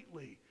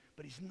completely.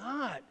 But he's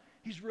not.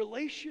 He's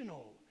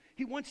relational.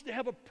 He wants to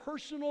have a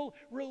personal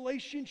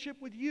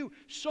relationship with you,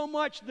 so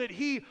much that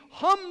he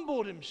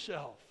humbled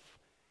himself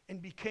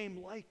and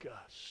became like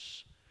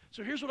us.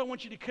 So here's what I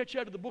want you to catch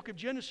out of the book of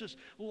Genesis.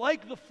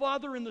 Like the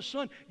Father and the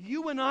Son,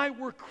 you and I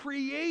were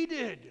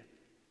created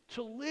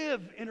to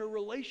live in a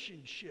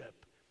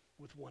relationship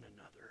with one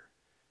another.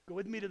 Go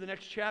with me to the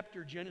next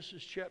chapter,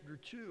 Genesis chapter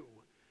 2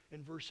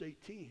 and verse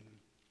 18.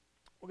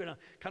 We're going to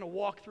kind of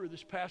walk through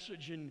this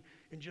passage in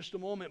just a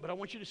moment, but I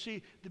want you to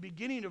see the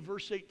beginning of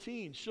verse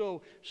 18.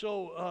 So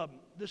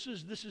this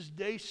is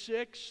day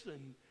 6,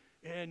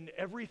 and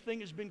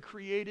everything has been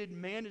created.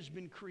 Man has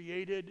been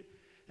created.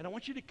 And I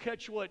want you to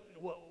catch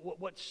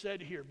what's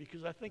said here,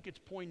 because I think it's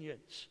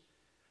poignant.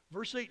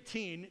 Verse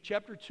 18,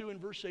 chapter 2 and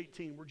verse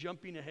 18, we're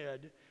jumping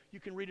ahead. You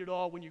can read it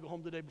all when you go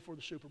home today before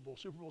the Super Bowl.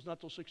 Super Bowl's not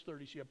till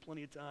 6:30, so you have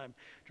plenty of time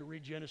to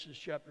read Genesis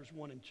chapters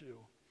 1 and 2.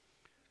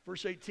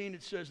 Verse 18,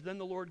 it says, "Then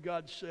the Lord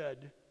God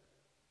said,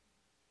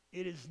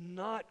 'It is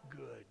not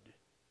good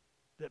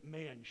that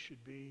man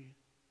should be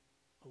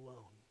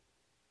alone.'"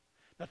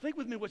 Now think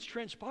with me what's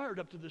transpired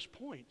up to this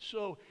point.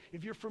 So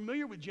if you're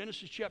familiar with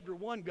Genesis chapter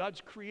 1,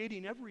 God's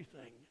creating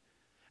everything.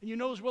 And you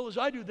know as well as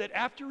I do that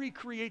after he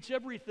creates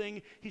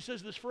everything, he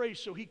says this phrase,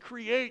 so he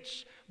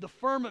creates the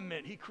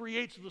firmament, he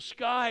creates the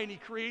sky, and he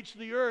creates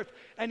the earth,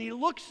 and he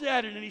looks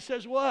at it and he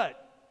says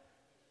what?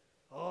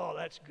 "Oh,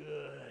 that's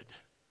good.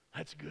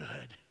 That's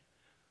good."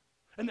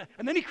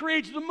 And then he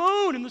creates the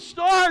moon and the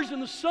stars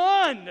and the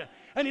sun.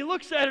 And he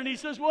looks at it and he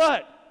says,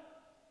 what?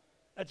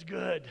 "That's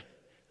good.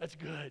 That's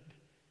good."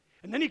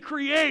 And then he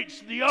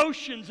creates the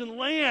oceans and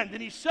land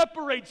and he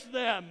separates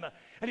them.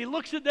 And he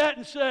looks at that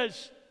and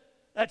says,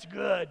 "That's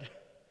good."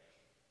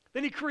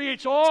 Then he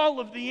creates all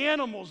of the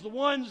animals, the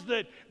ones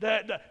that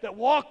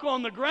walk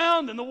on the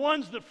ground and the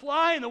ones that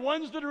fly and the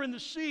ones that are in the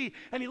sea.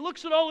 And he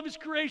looks at all of his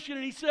creation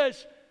and he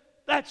says,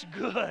 "That's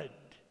good."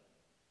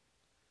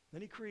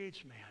 Then he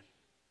creates man.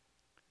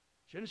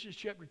 Genesis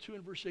chapter 2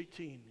 and verse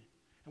 18.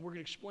 And we're going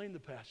to explain the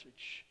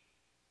passage.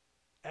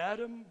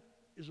 Adam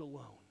is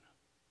alone.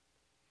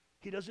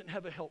 He doesn't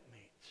have a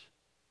helpmate.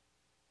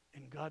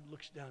 And God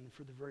looks down and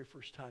for the very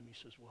first time he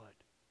says what?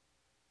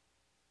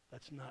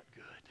 "That's not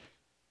good."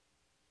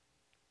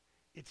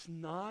 It's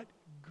not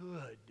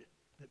good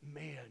that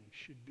man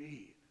should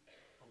be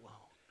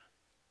alone.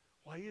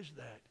 Why is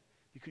that?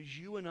 Because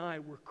you and I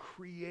were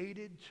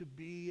created to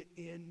be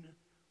in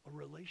a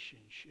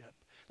relationship.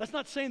 That's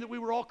not saying that we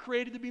were all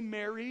created to be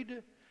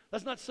married.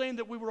 That's not saying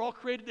that we were all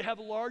created to have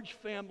large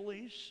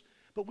families.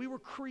 But we were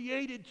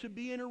created to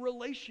be in a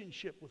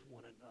relationship with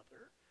one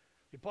another.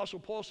 The Apostle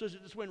Paul says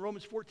it this way in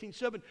Romans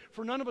 14:7,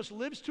 "For none of us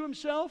lives to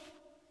himself,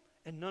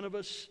 and none of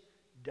us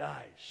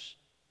dies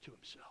to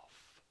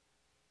himself."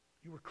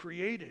 You were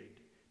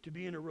created to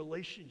be in a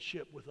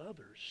relationship with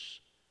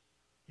others.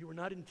 You were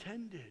not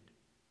intended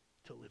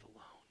to live alone.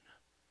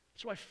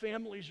 That's why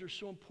families are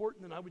so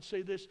important, and I would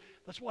say this,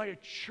 that's why a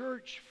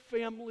church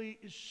family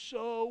is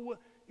so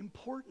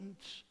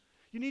important.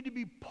 You need to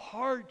be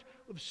part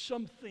of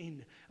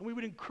something, and we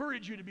would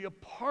encourage you to be a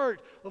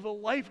part of a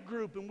life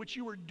group in which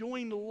you are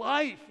doing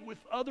life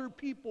with other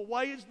people.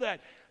 Why is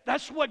that?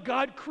 That's what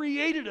God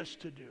created us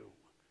to do.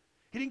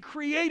 He didn't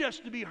create us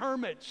to be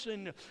hermits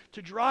and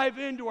to drive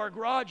into our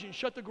garage and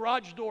shut the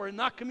garage door and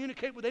not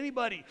communicate with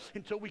anybody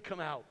until we come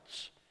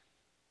out.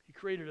 He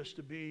created us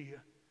to be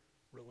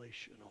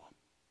relational.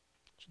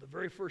 So the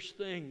very first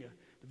thing,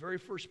 the very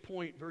first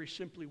point, very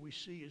simply we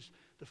see is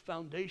the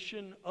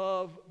foundation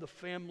of the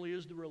family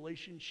is the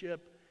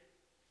relationship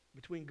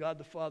between God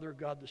the Father,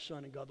 God the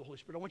Son, and God the Holy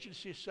Spirit. I want you to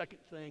see a second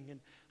thing, and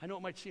I know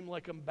it might seem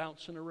like I'm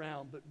bouncing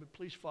around, but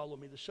please follow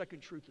me. The second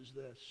truth is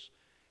this,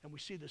 and we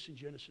see this in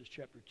Genesis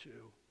chapter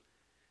 2.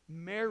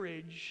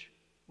 Marriage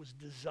was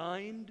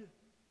designed,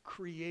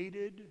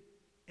 created,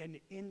 and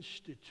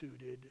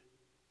instituted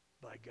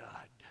by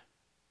God.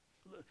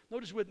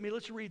 Notice with me,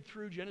 let's read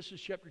through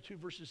Genesis chapter 2,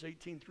 verses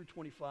 18 through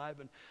 25.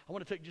 And I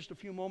want to take just a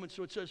few moments.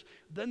 So it says,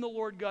 "Then the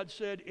Lord God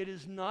said, 'It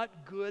is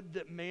not good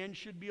that man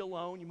should be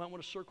alone.'" You might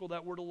want to circle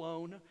that word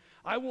alone.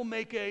 "I will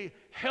make a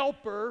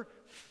helper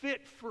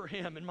fit for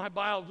him." In my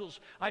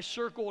Bibles, I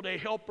circled a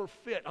helper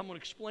fit. I'm going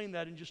to explain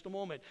that in just a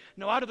moment.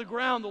 "Now out of the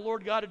ground the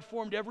Lord God had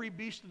formed every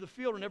beast of the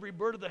field and every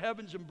bird of the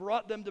heavens and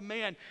brought them to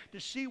man to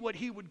see what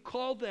he would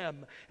call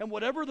them. And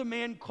whatever the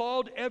man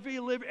called every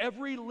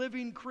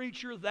living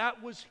creature,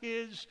 that was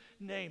his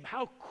name."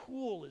 How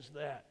cool is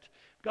that?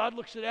 God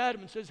looks at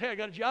Adam and says, "Hey, I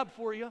got a job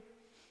for you.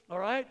 All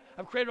right?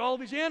 I've created all of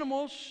these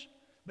animals,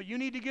 but you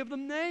need to give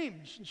them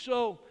names." And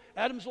so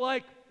Adam's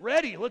like,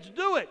 "Ready, let's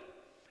do it."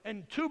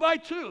 And 2 by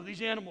 2,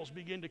 these animals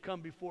begin to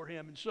come before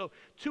him. And so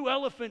 2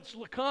 elephants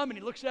come, and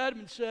he looks at him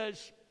and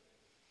says,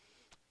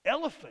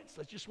 Elephants,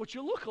 that's just what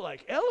you look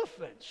like,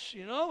 elephants,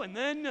 and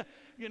then,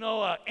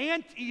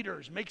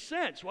 ant-eaters, makes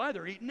sense. Why?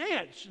 They're eating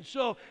ants. And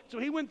so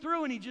he went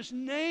through and he just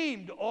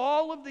named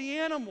all of the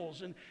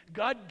animals, and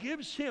God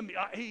gives him,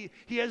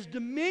 he has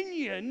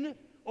dominion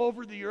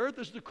over the earth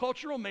as the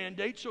cultural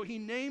mandate, so he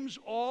names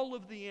all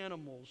of the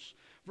animals.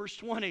 Verse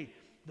 20,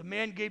 the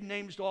man gave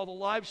names to all the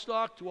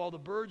livestock, to all the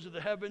birds of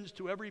the heavens,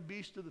 to every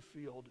beast of the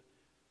field.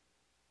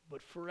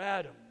 But for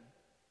Adam,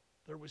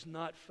 there was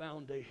not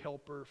found a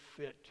helper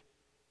fit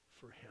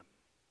for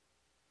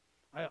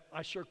him.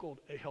 I circled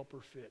a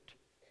helper fit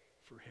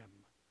for him.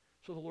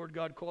 So the Lord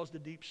God caused a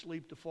deep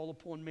sleep to fall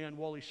upon man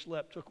while he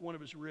slept, took one of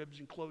his ribs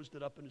and closed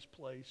it up in his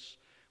place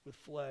with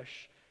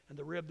flesh. And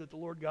the rib that the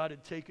Lord God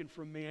had taken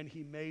from man,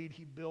 he made,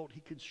 he built,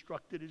 he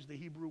constructed, is the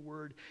Hebrew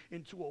word,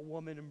 into a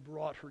woman and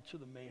brought her to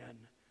the man.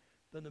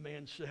 Then the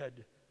man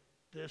said,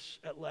 this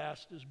at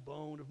last is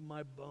bone of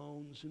my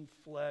bones and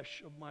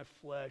flesh of my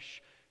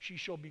flesh. She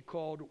shall be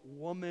called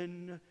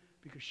woman,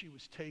 because she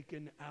was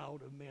taken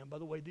out of man. By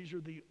the way, these are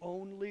the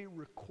only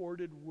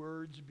recorded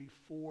words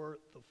before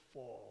the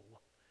fall.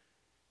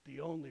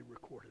 The only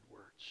recorded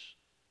words.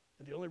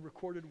 And the only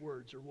recorded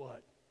words are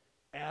what?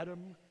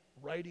 Adam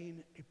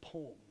writing a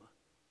poem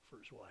for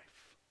his wife.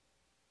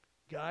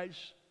 Guys,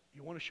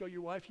 you want to show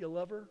your wife you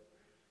love her?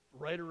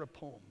 Write her a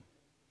poem.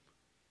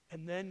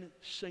 And then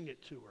sing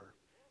it to her.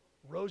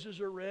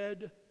 Roses are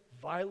red,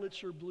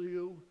 violets are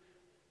blue.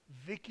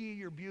 Vicky,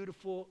 you're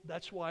beautiful.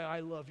 That's why I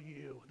love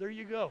you. There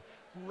you go.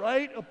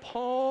 Write a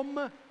poem.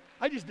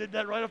 I just did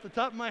that right off the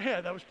top of my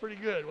head. That was pretty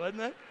good,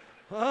 wasn't it?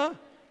 Huh?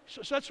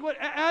 So that's what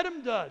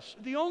Adam does.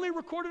 The only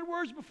recorded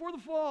words before the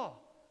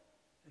fall.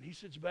 And he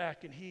sits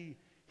back and he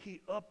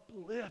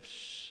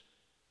uplifts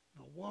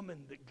the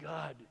woman that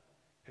God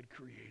had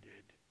created.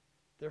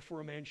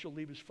 Therefore, a man shall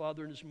leave his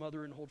father and his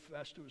mother and hold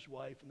fast to his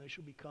wife, and they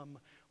shall become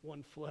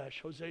one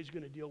flesh. Jose's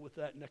going to deal with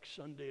that next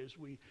Sunday as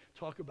we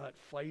talk about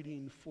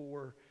fighting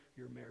for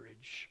your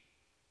marriage.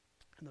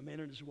 And the man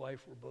and his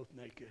wife were both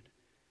naked,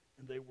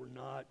 and they were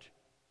not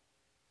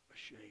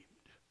ashamed.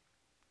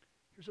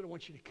 Here's what I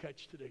want you to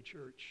catch today,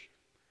 church.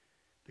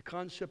 The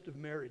concept of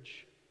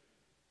marriage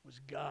was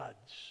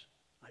God's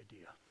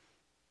idea.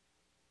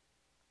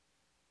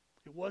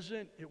 It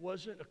wasn't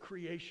a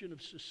creation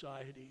of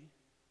society.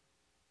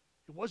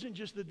 It wasn't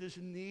just that this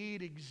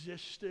need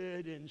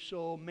existed, and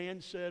so man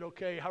said,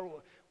 okay,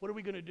 what are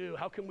we going to do?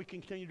 How can we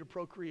continue to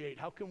procreate?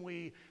 How can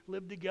we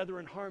live together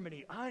in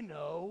harmony? I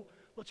know,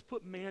 let's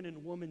put man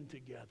and woman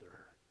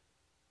together.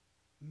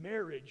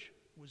 Marriage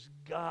was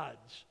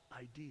God's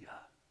idea.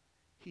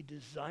 He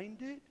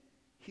designed it,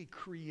 he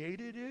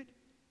created it,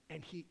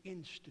 and he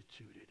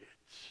instituted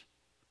it.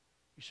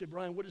 You say,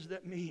 Brian, what does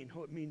that mean?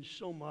 Oh, it means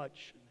so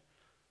much.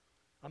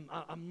 I'm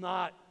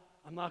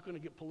not going to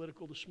get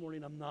political this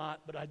morning. I'm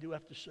not, but I do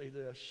have to say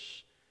this.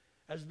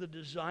 As the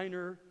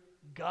designer,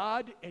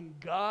 God and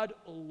God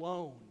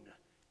alone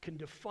can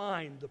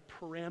define the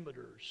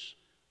parameters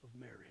of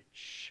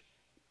marriage.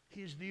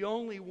 He's the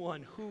only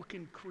one who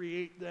can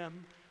create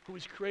them, who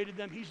has created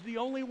them. He's the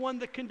only one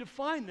that can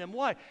define them.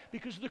 Why?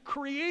 Because the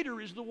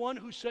Creator is the one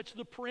who sets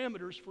the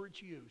parameters for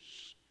its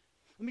use.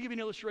 Let me give you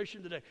an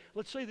illustration today.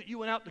 Let's say that you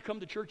went out to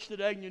come to church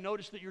today and you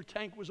noticed that your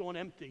tank was on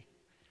empty.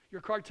 Your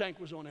car tank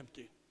was on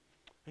empty.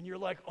 And you're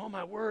like, oh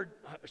my word,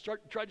 I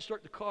tried to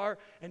start the car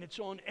and it's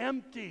on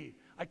empty.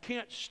 I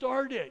can't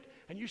start it.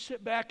 And you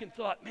sit back and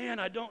thought, man,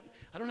 I don't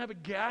have a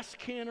gas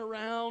can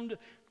around.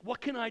 What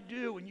can I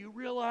do? And you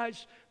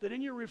realize that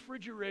in your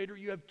refrigerator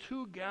you have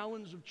 2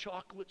 gallons of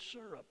chocolate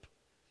syrup.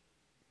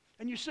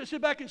 And you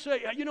sit back and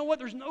say, you know what,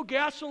 there's no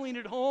gasoline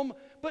at home,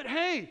 but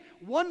hey,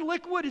 one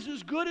liquid is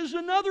as good as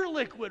another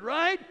liquid,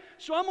 right?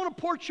 So I'm going to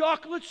pour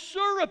chocolate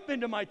syrup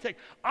into my tank.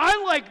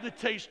 I like the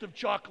taste of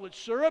chocolate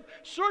syrup.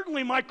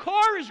 Certainly my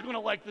car is going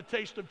to like the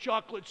taste of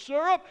chocolate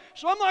syrup,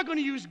 so I'm not going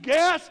to use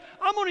gas.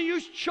 I'm going to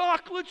use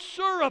chocolate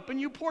syrup. And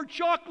you pour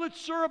chocolate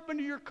syrup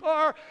into your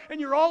car,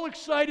 and you're all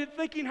excited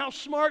thinking how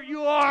smart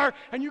you are,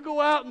 and you go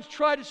out and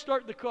try to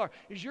start the car.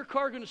 Is your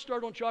car going to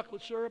start on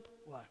chocolate syrup?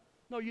 Why?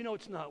 No, you know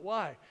it's not.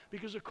 Why?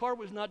 Because the car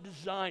was not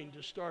designed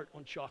to start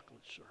on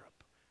chocolate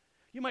syrup.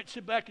 You might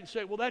sit back and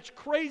say, well, that's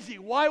crazy.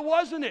 Why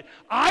wasn't it?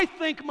 I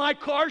think my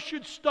car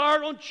should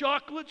start on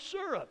chocolate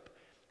syrup.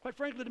 Quite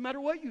frankly, no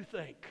matter what you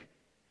think.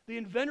 The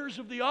inventors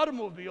of the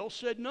automobile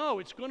said, no,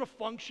 it's going to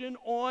function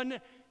on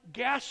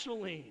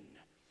gasoline.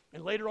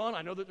 And later on,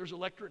 I know that there's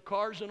electric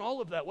cars and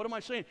all of that. What am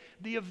I saying?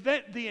 The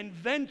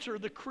inventor,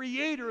 the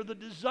creator, the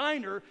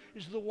designer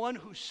is the one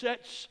who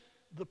sets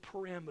the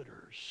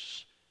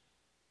parameters.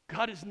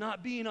 God is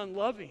not being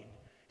unloving.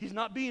 He's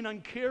not being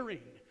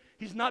uncaring.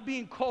 He's not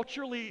being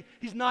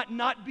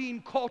not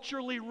being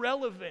culturally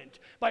relevant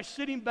by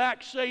sitting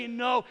back saying,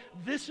 no,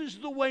 this is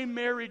the way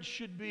marriage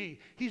should be.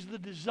 He's the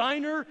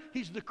designer,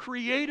 he's the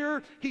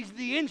creator, he's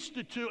the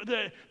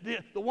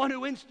one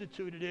who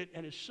instituted it,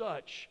 and as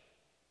such,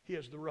 he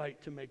has the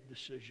right to make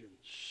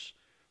decisions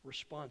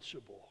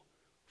responsible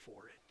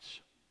for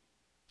it.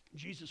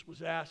 Jesus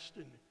was asked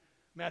in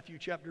Matthew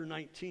chapter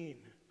 19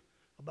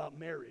 about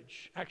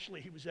marriage. Actually,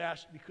 he was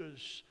asked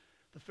because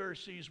The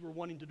Pharisees were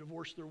wanting to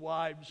divorce their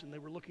wives, and they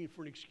were looking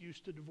for an excuse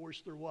to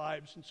divorce their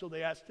wives, and so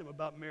they asked him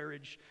about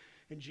marriage.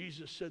 And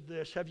Jesus said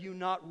this, "Have you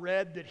not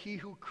read that he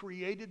who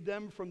created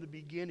them from the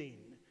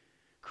beginning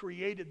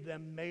created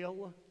them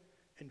male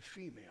and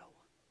female?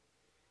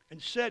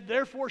 And said,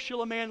 therefore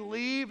shall a man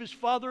leave his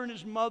father and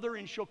his mother,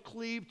 and shall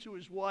cleave to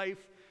his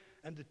wife,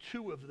 and the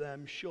two of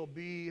them shall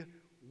be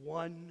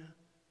one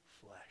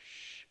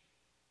flesh."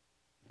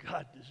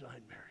 God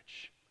designed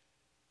marriage.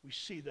 We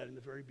see that in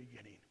the very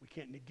beginning. We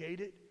can't negate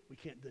it. We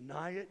can't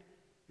deny it.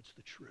 It's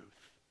the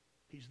truth.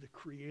 He's the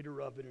creator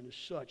of it, and as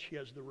such, he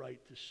has the right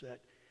to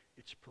set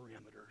its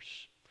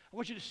parameters. I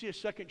want you to see a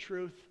second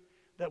truth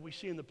that we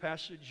see in the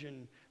passage,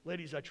 and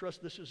ladies, I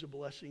trust this is a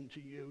blessing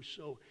to you.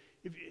 So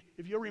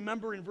if you'll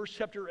remember in verse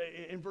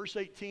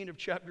 18 of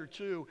chapter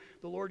 2,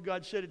 the Lord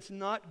God said, "It's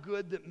not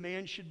good that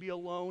man should be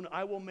alone.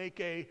 I will make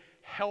a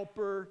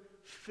helper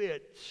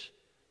fit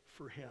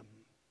for him."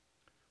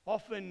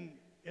 Often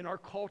in our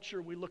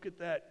culture, we look at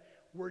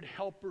that word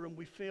helper and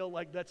we feel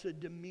like that's a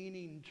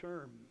demeaning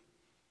term.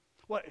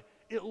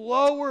 It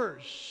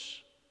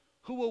lowers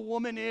who a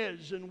woman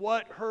is and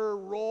what her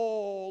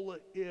role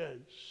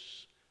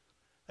is.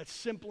 That's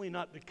simply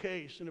not the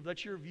case. And if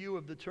that's your view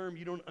of the term,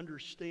 you don't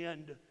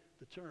understand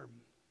the term.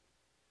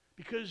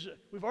 Because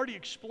we've already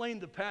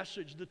explained the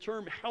passage, the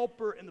term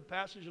helper in the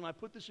passage, and I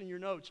put this in your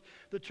notes.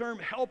 The term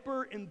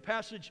helper in the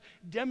passage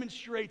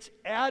demonstrates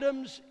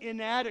Adam's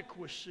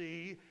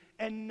inadequacy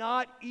and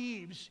not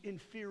Eve's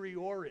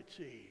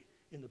inferiority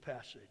in the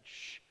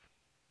passage.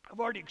 I've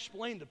already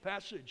explained the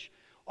passage.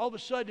 All of a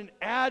sudden,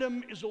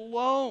 Adam is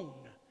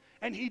alone,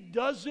 and he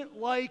doesn't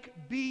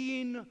like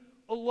being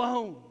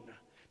alone.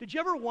 Did you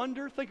ever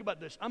wonder, think about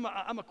this, I'm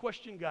a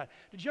question guy.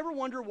 Did you ever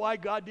wonder why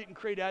God didn't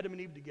create Adam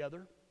and Eve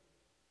together?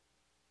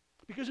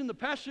 Because in the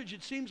passage,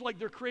 it seems like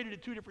they're created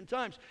at two different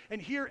times.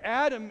 And here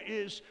Adam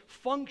is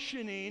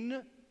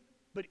functioning,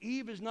 but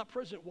Eve is not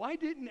present. Why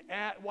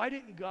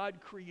didn't God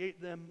create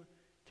them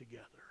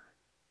together?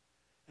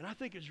 And I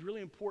think it's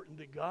really important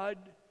that God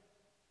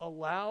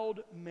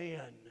allowed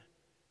man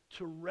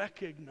to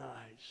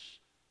recognize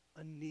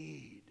a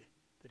need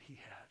that he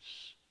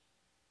has,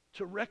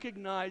 to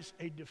recognize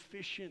a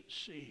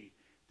deficiency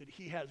that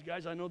he has.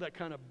 Guys, I know that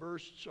kind of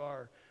bursts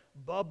our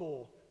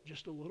bubble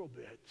just a little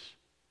bit.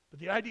 But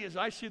the idea as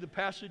I see the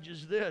passage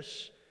is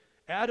this: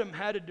 Adam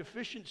had a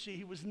deficiency.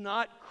 He was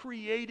not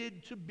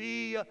created to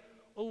be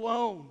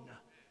alone.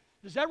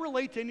 Does that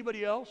relate to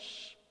anybody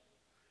else?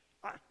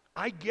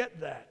 I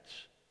get that.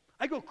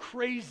 I go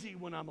crazy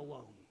when I'm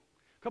alone.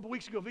 A couple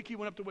weeks ago, Vicki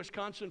went up to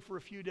Wisconsin for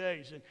a few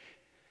days. And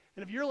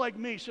if you're like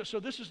me,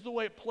 so this is the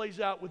way it plays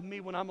out with me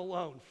when I'm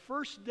alone.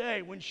 First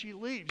day when she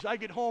leaves, I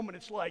get home and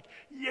it's like,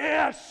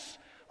 yes,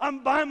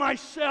 I'm by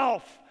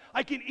myself.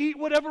 I can eat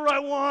whatever I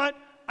want.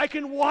 I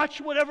can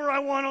watch whatever I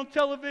want on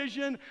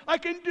television. I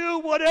can do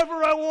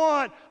whatever I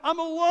want. I'm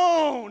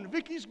alone.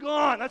 Vicki's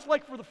gone. That's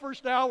like for the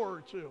first hour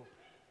or two.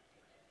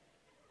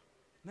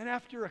 And then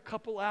after a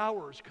couple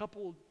hours,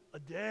 a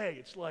day,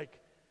 it's like,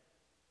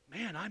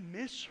 man, I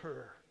miss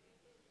her.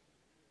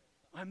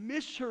 I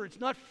miss her. It's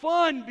not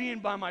fun being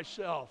by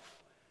myself.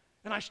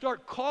 And I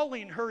start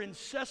calling her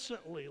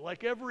incessantly,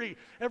 like every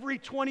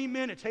 20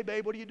 minutes. Hey,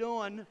 babe, what are you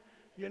doing?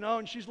 You know,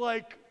 and she's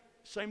like,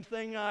 same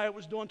thing I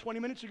was doing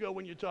 20 minutes ago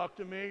when you talked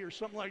to me, or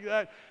something like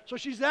that. So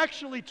she's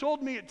actually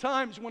told me at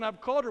times when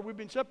I've called her, we've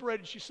been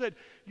separated, she said,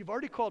 "You've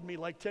already called me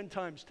like 10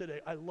 times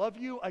today. I love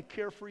you. I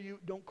care for you.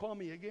 Don't call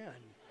me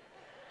again."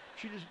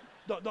 She just,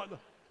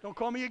 don't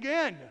call me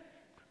again.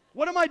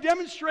 What am I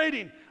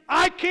demonstrating?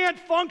 I can't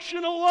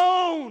function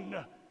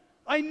alone.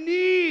 I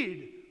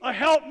need a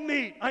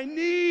helpmeet. I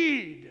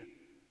need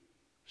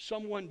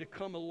someone to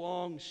come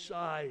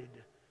alongside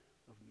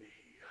of me.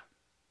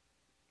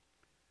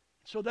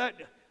 So that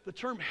the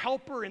term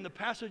helper in the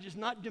passage is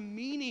not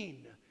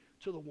demeaning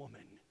to the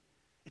woman.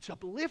 It's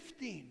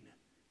uplifting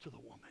to the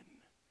woman.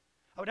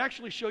 I would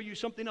actually show you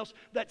something else.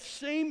 That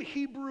same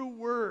Hebrew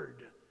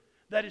word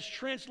that is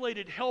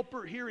translated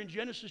helper here in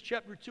Genesis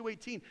chapter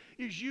 2:18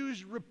 is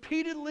used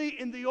repeatedly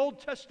in the Old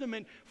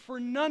Testament for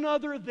none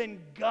other than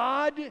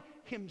God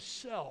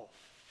himself.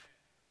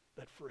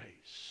 That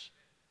phrase.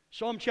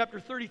 Psalm chapter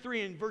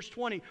 33 and verse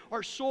 20,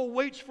 our soul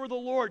waits for the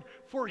Lord,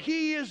 for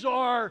he is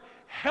our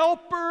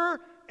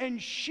helper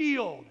and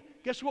shield.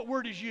 Guess what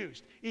word is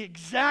used? The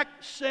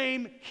exact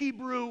same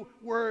Hebrew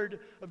word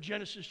of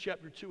Genesis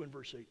chapter 2 and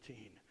verse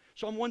 18.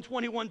 Psalm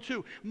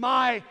 121:2,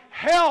 my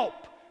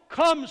help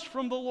comes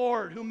from the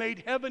Lord who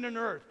made heaven and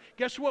earth.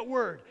 Guess what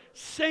word?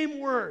 Same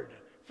word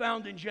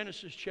found in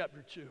Genesis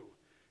chapter 2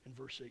 and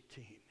verse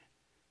 18.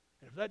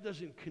 And if that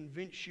doesn't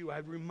convince you, I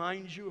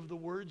remind you of the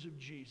words of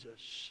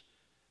Jesus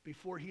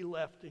before he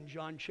left in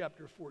John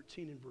chapter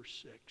 14 and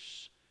verse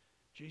 6.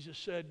 Jesus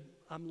said,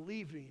 I'm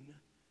leaving,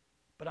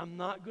 but I'm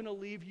not going to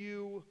leave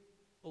you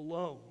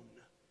alone.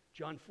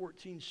 John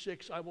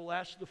 14:6, I will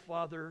ask the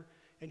Father,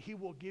 and he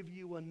will give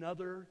you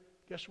another,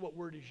 guess what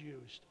word is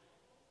used?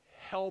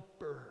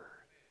 Helper.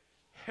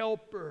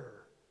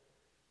 Helper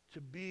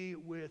to be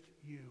with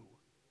you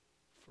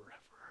forever.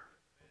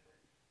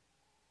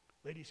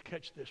 Ladies,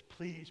 catch this.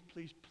 Please,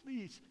 please,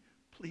 please,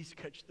 please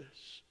catch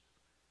this.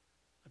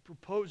 I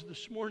propose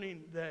this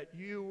morning that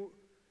you,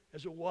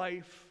 as a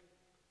wife,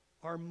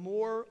 are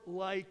more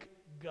like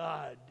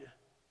God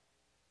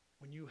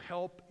when you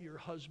help your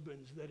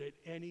husbands than at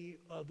any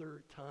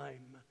other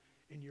time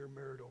in your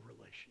marital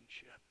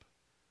relationship.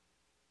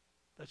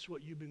 That's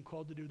what you've been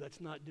called to do. That's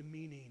not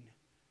demeaning.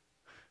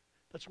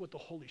 That's what the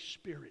Holy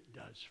Spirit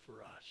does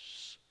for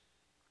us.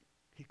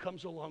 He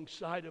comes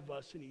alongside of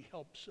us and he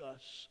helps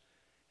us.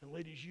 And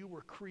ladies, you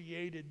were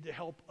created to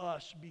help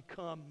us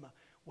become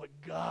what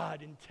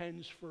God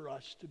intends for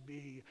us to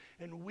be.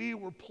 And we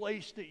were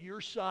placed at your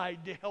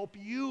side to help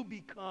you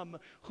become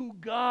who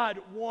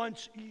God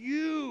wants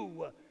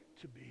you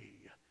to be.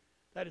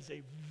 That is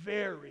a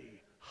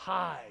very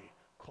high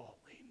calling.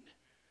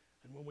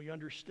 And when we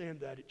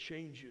understand that, it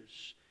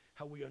changes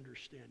how we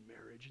understand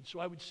marriage. And so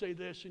I would say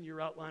this in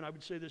your outline. I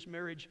would say this: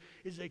 marriage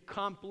is a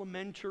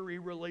complementary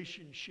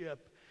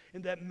relationship,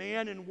 and that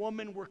man and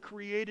woman were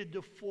created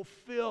to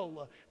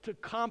fulfill, to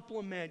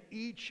complement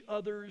each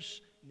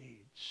other's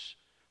needs.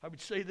 I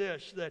would say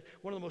this, that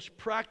one of the most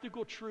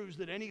practical truths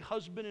that any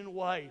husband and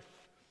wife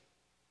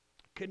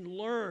can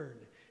learn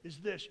is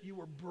this: you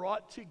were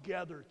brought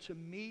together to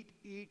meet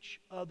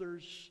each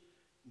other's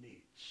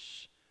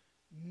needs.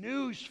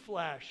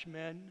 Newsflash,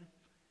 men,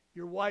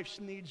 your wife's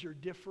needs are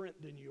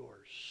different than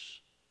yours.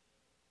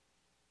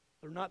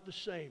 They're not the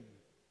same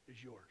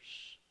as yours.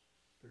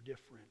 They're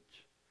different.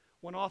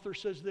 One author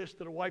says this,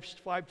 that a wife's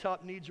 5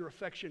 top needs are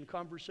affection,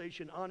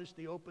 conversation,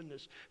 honesty,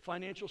 openness,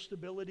 financial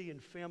stability,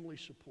 and family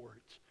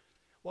support.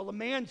 While a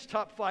man's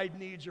top 5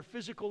 needs are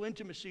physical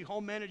intimacy,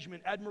 home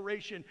management,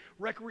 admiration,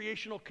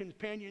 recreational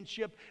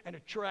companionship, and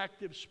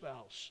attractive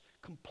spouse.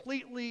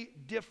 Completely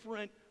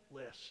different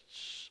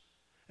lists.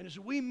 And as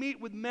we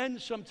meet with men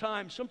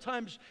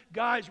sometimes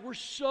guys, we're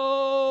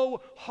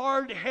so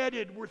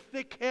hard-headed, we're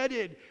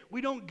thick-headed,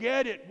 we don't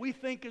get it. We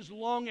think as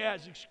long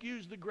as,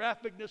 excuse the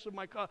graphicness of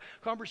my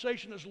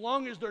conversation, as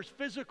long as there's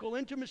physical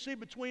intimacy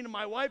between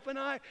my wife and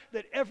I,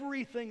 that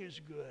everything is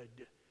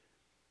good.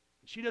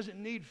 She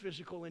doesn't need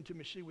physical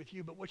intimacy with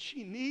you, but what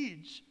she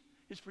needs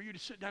is for you to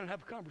sit down and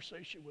have a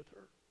conversation with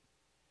her.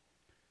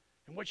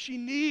 And what she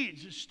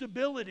needs is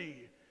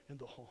stability in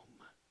the home.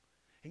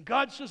 And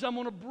God says, I'm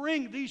going to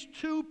bring these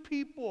 2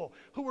 people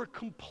who are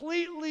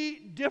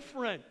completely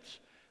different.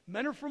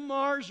 Men are from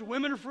Mars,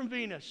 women are from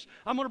Venus.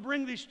 I'm going to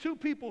bring these 2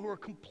 people who are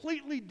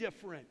completely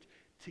different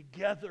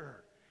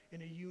together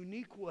in a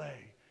unique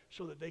way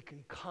so that they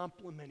can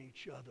complement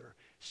each other,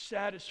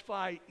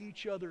 satisfy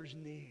each other's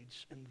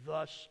needs, and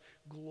thus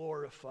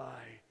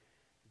glorify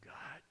God.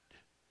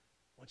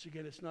 Once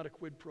again, it's not a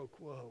quid pro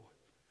quo.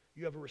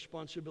 You have a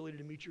responsibility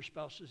to meet your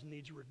spouse's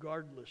needs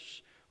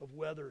regardless of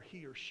whether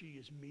he or she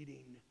is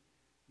meeting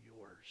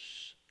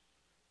yours.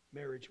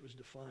 Marriage was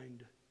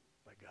defined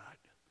by God.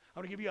 I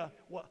want to give you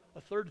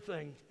a third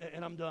thing,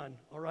 and I'm done,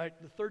 all right?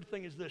 The third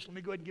thing is this. Let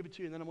me go ahead and give it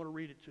to you, and then I'm going to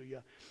read it to you.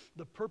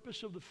 The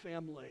purpose of the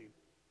family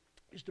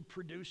is to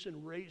produce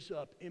and raise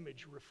up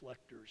image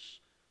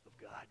reflectors of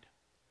God.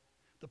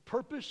 The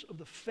purpose of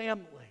the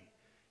family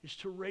is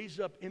to raise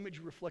up image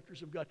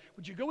reflectors of God.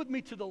 Would you go with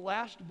me to the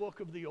last book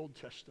of the Old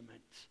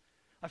Testament?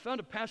 I found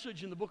a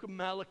passage in the book of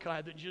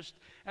Malachi that just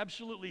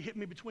absolutely hit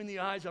me between the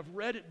eyes. I've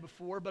read it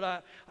before, but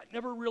I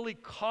never really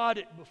caught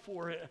it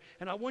before.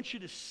 And I want you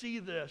to see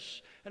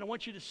this, and I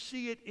want you to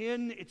see it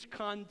in its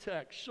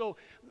context. So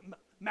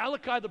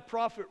Malachi the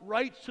prophet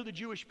writes to the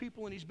Jewish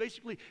people, and he's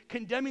basically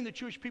condemning the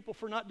Jewish people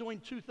for not doing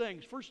 2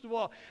 things. First of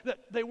all, that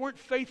they weren't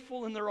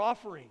faithful in their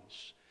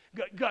offerings.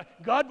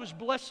 God was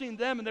blessing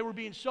them, and they were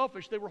being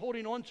selfish. They were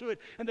holding on to it,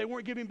 and they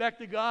weren't giving back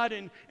to God,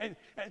 and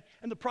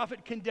the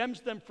prophet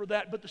condemns them for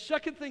that. But the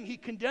second thing he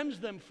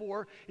condemns them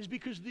for is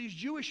because these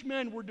Jewish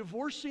men were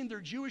divorcing their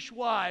Jewish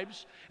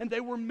wives, and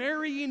they were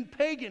marrying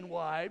pagan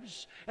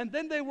wives, and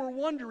then they were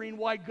wondering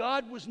why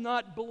God was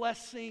not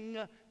blessing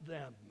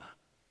them.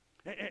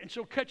 And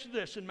so catch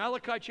this, in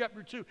Malachi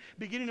chapter 2,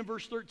 beginning in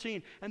verse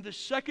 13, and the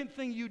second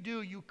thing you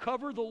do, you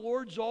cover the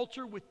Lord's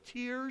altar with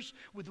tears,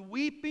 with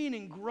weeping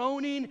and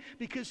groaning,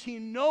 because he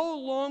no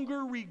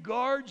longer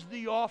regards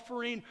the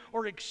offering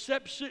or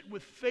accepts it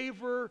with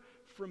favor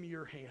from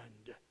your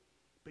hand.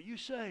 But you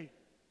say,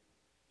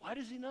 why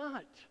does he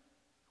not?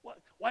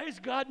 Why is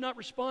God not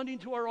responding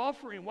to our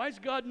offering? Why is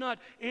God not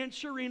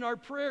answering our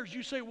prayers?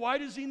 You say, why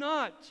does he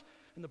not?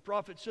 And the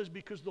prophet says,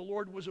 because the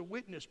Lord was a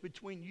witness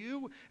between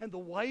you and the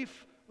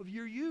wife of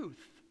your youth,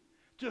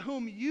 to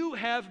whom you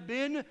have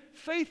been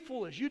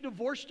faithful. As you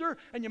divorced her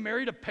and you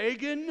married a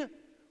pagan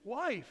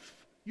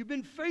wife, you've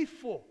been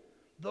faithful.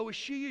 Though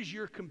she is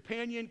your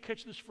companion,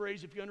 catch this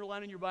phrase, if you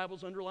underline in your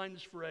Bibles, underline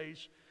this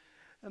phrase,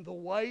 and the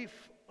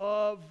wife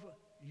of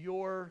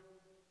your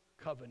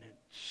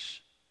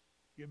covenants.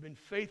 You've been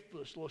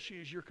faithless, well, she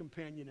is your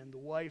companion and the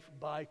wife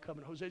by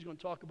covenant. Jose's going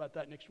to talk about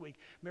that next week.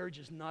 Marriage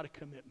is not a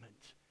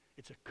commitment.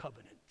 It's a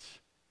covenant.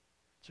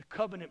 It's a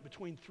covenant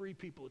between 3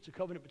 people. It's a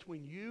covenant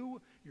between you,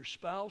 your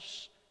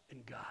spouse,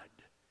 and God.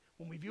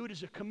 When we view it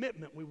as a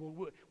commitment,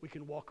 we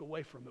can walk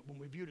away from it. When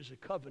we view it as a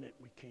covenant,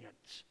 we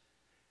can't.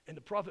 And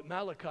the prophet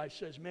Malachi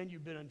says, man,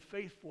 you've been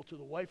unfaithful to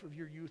the wife of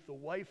your youth, the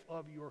wife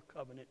of your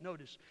covenant.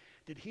 Notice,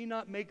 did he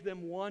not make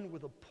them one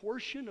with a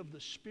portion of the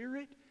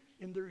Spirit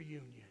in their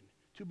union?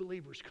 Two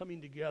believers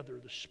coming together,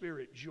 the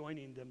Spirit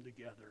joining them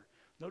together.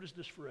 Notice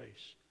this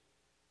phrase.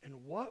 And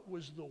what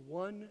was the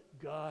one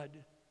God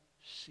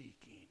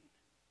seeking?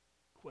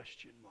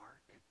 Question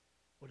mark.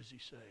 What does he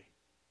say?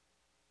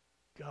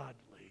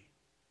 Godly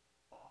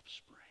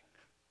offspring.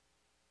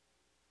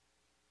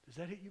 Does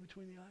that hit you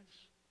between the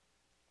eyes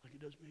like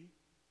it does me?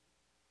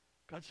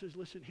 God says,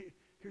 listen,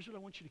 here's what I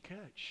want you to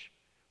catch.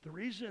 The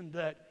reason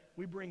that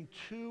we bring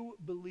two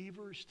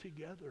believers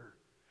together,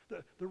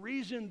 the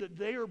reason that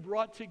they are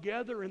brought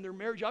together in their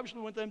marriage, obviously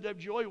we want them to have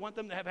joy, we want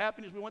them to have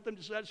happiness, we want them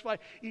to satisfy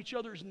each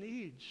other's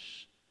needs.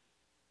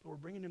 But we're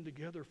bringing them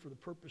together for the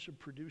purpose of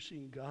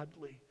producing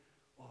godly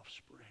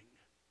offspring.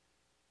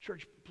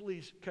 Church,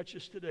 please catch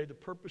this today. The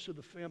purpose of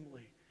the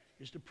family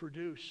is to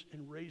produce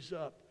and raise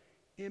up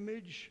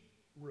image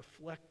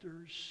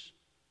reflectors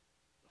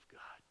of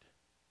God.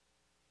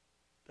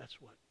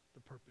 That's what the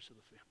purpose of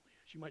the family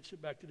is. You might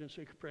sit back today and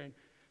say, praying,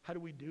 how do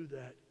we do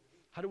that?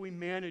 How do we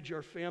manage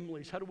our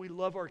families? How do we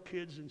love our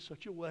kids in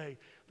such a way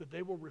that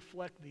they will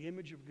reflect the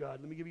image of God?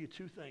 Let me give you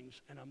two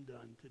things, and I'm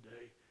done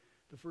today.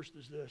 The first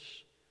is this.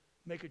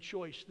 Make a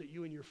choice that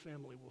you and your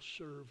family will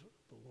serve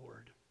the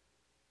Lord.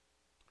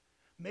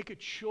 Make a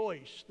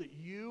choice that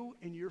you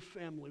and your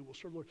family will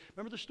serve the Lord.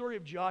 Remember the story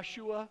of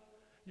Joshua?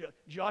 Yeah,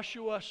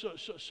 Joshua,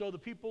 so the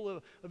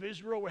people of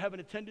Israel were having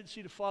a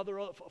tendency to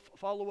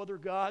follow other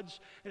gods.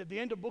 And at the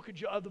end of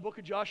the book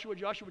of Joshua,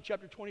 Joshua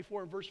chapter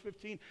 24 and verse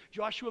 15,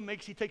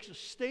 he takes a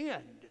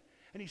stand.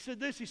 And he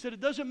said this, he said, it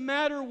doesn't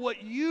matter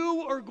what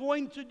you are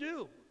going to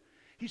do.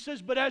 He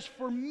says, but as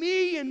for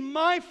me and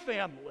my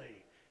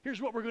family,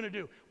 here's what we're going to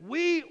do.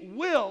 We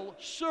will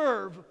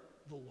serve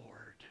the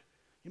Lord.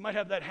 You might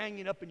have that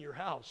hanging up in your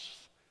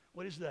house.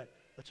 What is that?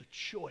 That's a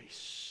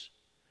choice.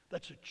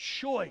 That's a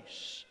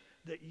choice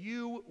that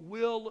you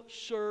will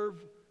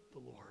serve the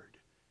Lord.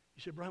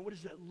 You say, Brian, what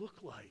does that look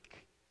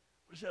like?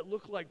 What does that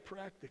look like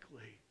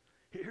practically?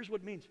 Here's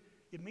what it means.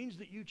 It means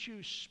that you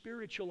choose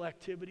spiritual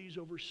activities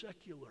over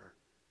secular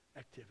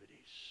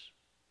activities.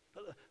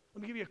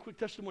 Let me give you a quick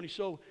testimony.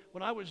 So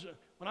when I was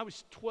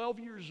 12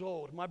 years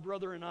old, my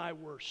brother and I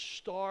were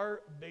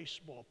star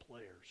baseball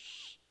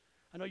players.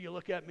 I know you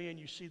look at me and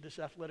you see this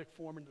athletic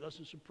form and it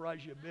doesn't surprise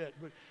you a bit,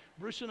 but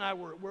Bruce and I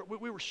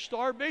were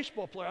star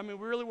baseball players. I mean,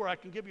 we really were. I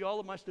can give you all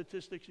of my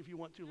statistics if you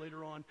want to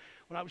later on.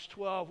 When I was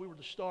 12, we were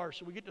the stars.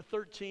 So we get to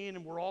 13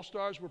 and we're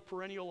all-stars. We're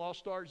perennial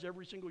all-stars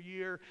every single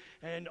year.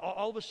 And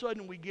all of a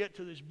sudden we get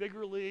to these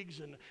bigger leagues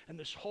and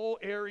this whole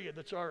area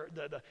that's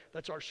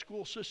our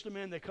school system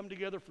in. They come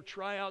together for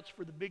tryouts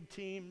for the big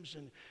teams.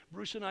 And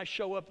Bruce and I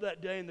show up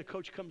that day and the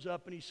coach comes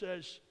up and he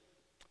says,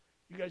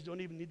 you guys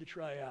don't even need to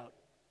try out.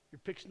 Your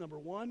pick's number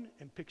 1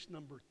 and pick's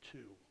number 2.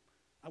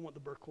 I want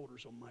the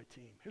Burkholders on my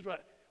team. Here's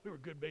what we were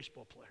good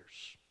baseball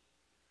players.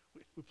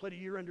 We played a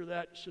year under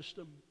that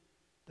system.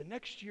 The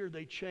next year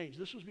they changed.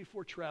 This was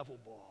before travel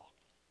ball.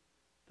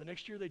 The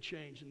next year they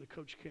changed and the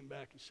coach came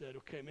back and said,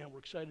 okay, man, we're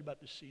excited about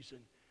this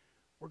season.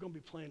 We're going to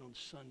be playing on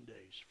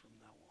Sundays from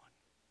now on.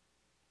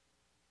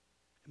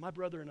 And my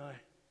brother and I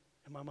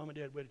and my mom and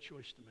dad, we had a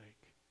choice to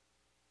make.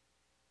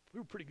 We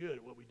were pretty good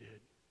at what we did.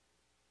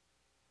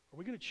 Are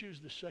we going to choose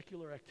the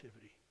secular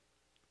activity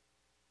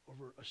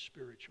over a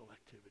spiritual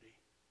activity?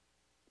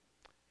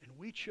 And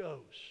we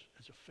chose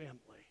as a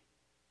family,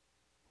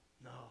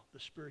 no, the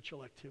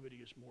spiritual activity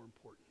is more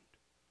important.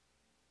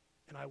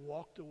 And I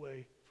walked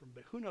away from,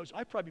 who knows,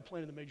 I'd probably be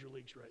playing in the major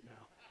leagues right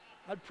now.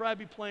 I'd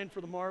probably be playing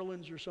for the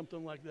Marlins or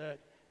something like that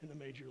in the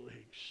major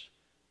leagues.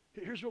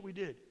 Here's what we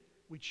did.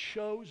 We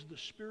chose the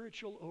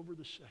spiritual over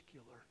the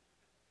secular.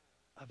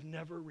 I've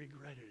never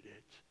regretted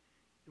it.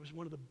 It was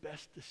one of the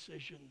best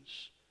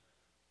decisions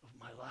of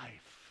my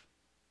life.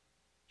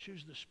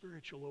 Choose the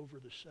spiritual over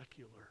the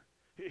secular.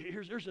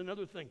 Here's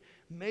another thing.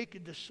 Make a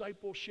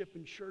discipleship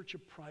in church a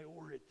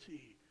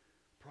priority.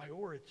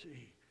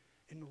 Priority.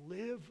 And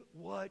live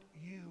what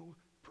you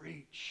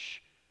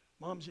preach.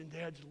 Moms and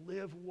dads,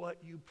 live what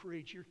you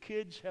preach. Your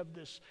kids have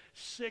this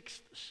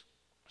sixth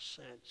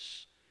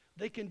sense.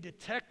 They can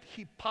detect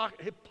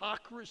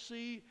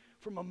hypocrisy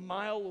from a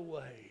mile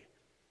away.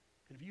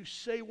 And if you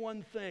say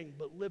one thing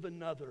but live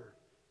another,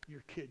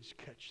 your kids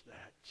catch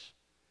that.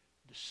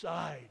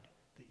 Decide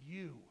that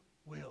you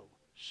will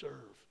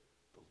serve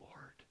the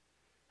Lord.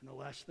 And the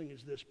last thing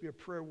is this. Be a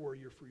prayer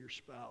warrior for your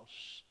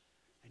spouse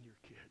and your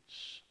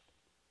kids.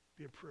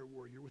 Be a prayer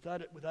warrior.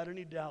 Without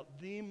any doubt,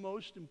 the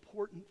most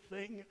important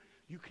thing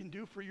you can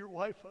do for your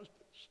wife,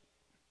 husbands.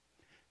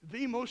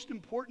 The most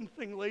important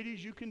thing,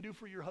 ladies, you can do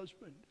for your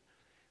husband.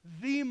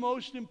 The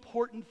most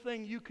important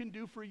thing you can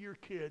do for your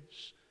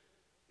kids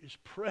is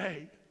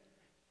pray,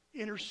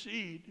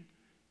 intercede,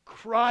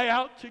 cry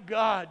out to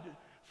God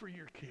for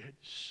your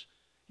kids.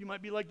 You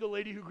might be like the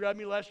lady who grabbed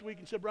me last week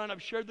and said, Brian,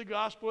 I've shared the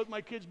gospel with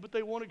my kids, but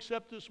they won't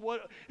accept it.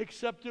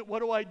 What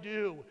do I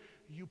do?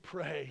 You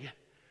pray.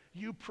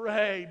 You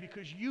pray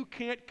because you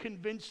can't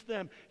convince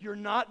them. You're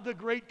not the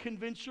great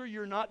convincer.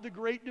 You're not the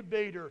great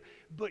debater.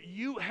 But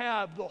you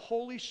have the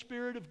Holy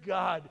Spirit of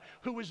God,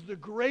 who is the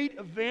great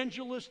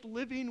evangelist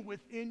living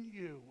within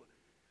you.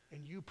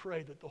 And you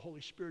pray that the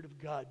Holy Spirit of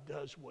God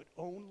does what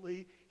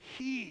only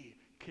He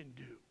can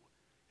do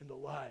in the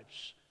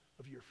lives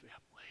of your family.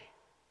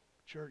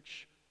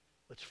 Church,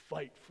 let's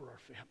fight for our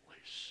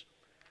families.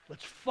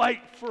 Let's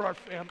fight for our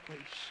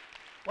families.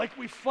 Like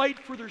we fight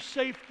for their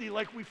safety,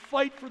 like we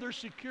fight for their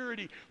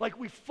security, like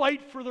we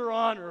fight for their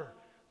honor.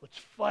 Let's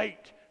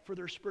fight for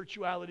their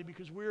spirituality,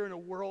 because we're in a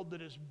world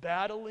that is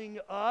battling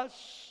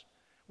us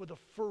with a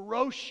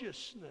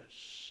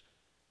ferociousness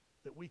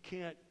that we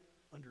can't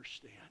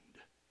understand.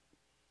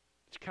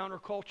 It's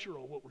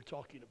countercultural what we're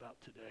talking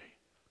about today,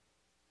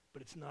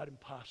 but it's not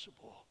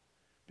impossible,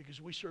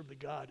 because we serve the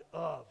God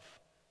of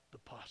the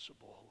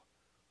possible,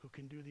 who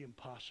can do the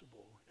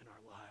impossible in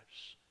our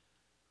lives.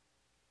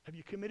 Have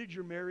you committed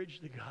your marriage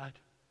to God?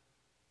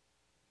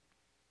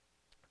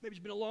 Maybe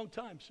it's been a long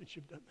time since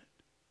you've done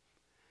that.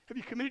 Have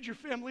you committed your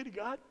family to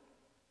God?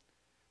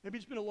 Maybe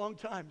it's been a long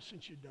time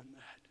since you've done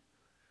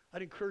that.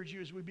 I'd encourage you,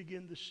 as we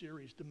begin this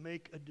series, to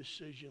make a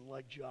decision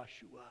like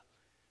Joshua.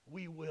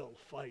 We will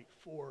fight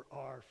for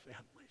our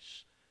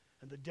families.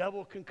 And the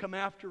devil can come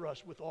after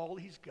us with all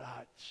he's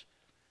got,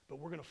 but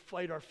we're going to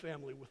fight our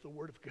family with the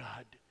Word of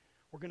God.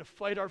 We're going to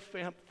fight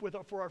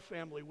for our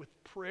family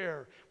with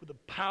prayer, with the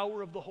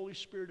power of the Holy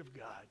Spirit of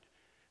God.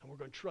 And we're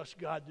going to trust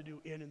God to do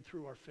in and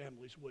through our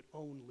families what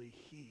only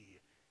He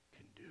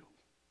can do.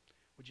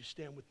 Would you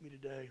stand with me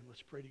today and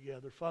let's pray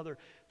together? Father,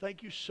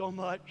 thank you so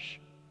much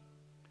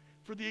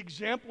for the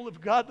example of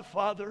God the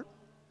Father,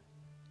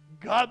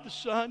 God the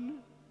Son,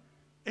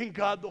 and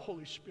God the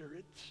Holy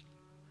Spirit.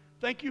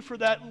 Thank you for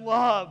that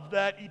love,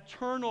 that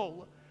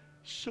eternal,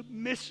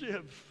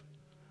 submissive,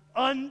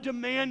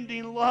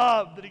 undemanding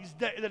love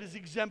that is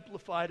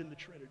exemplified in the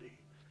Trinity.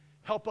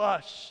 Help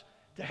us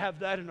to have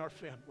that in our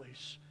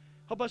families.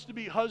 Help us to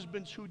be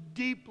husbands who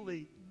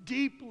deeply,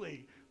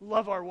 deeply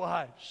love our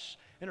wives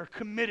and are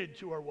committed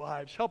to our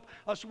wives. Help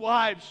us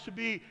wives to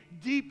be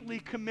deeply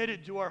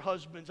committed to our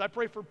husbands. I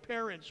pray for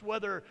parents,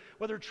 whether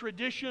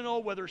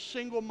traditional, whether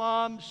single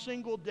moms,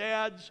 single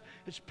dads,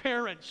 as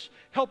parents,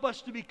 help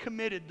us to be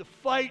committed to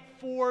fight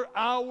for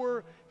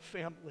our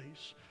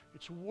families.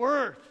 It's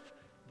worth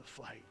the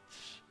fight.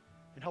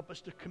 And help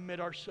us to commit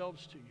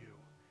ourselves to you.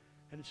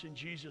 And it's in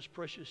Jesus'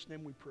 precious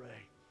name we pray.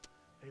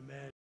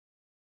 Amen.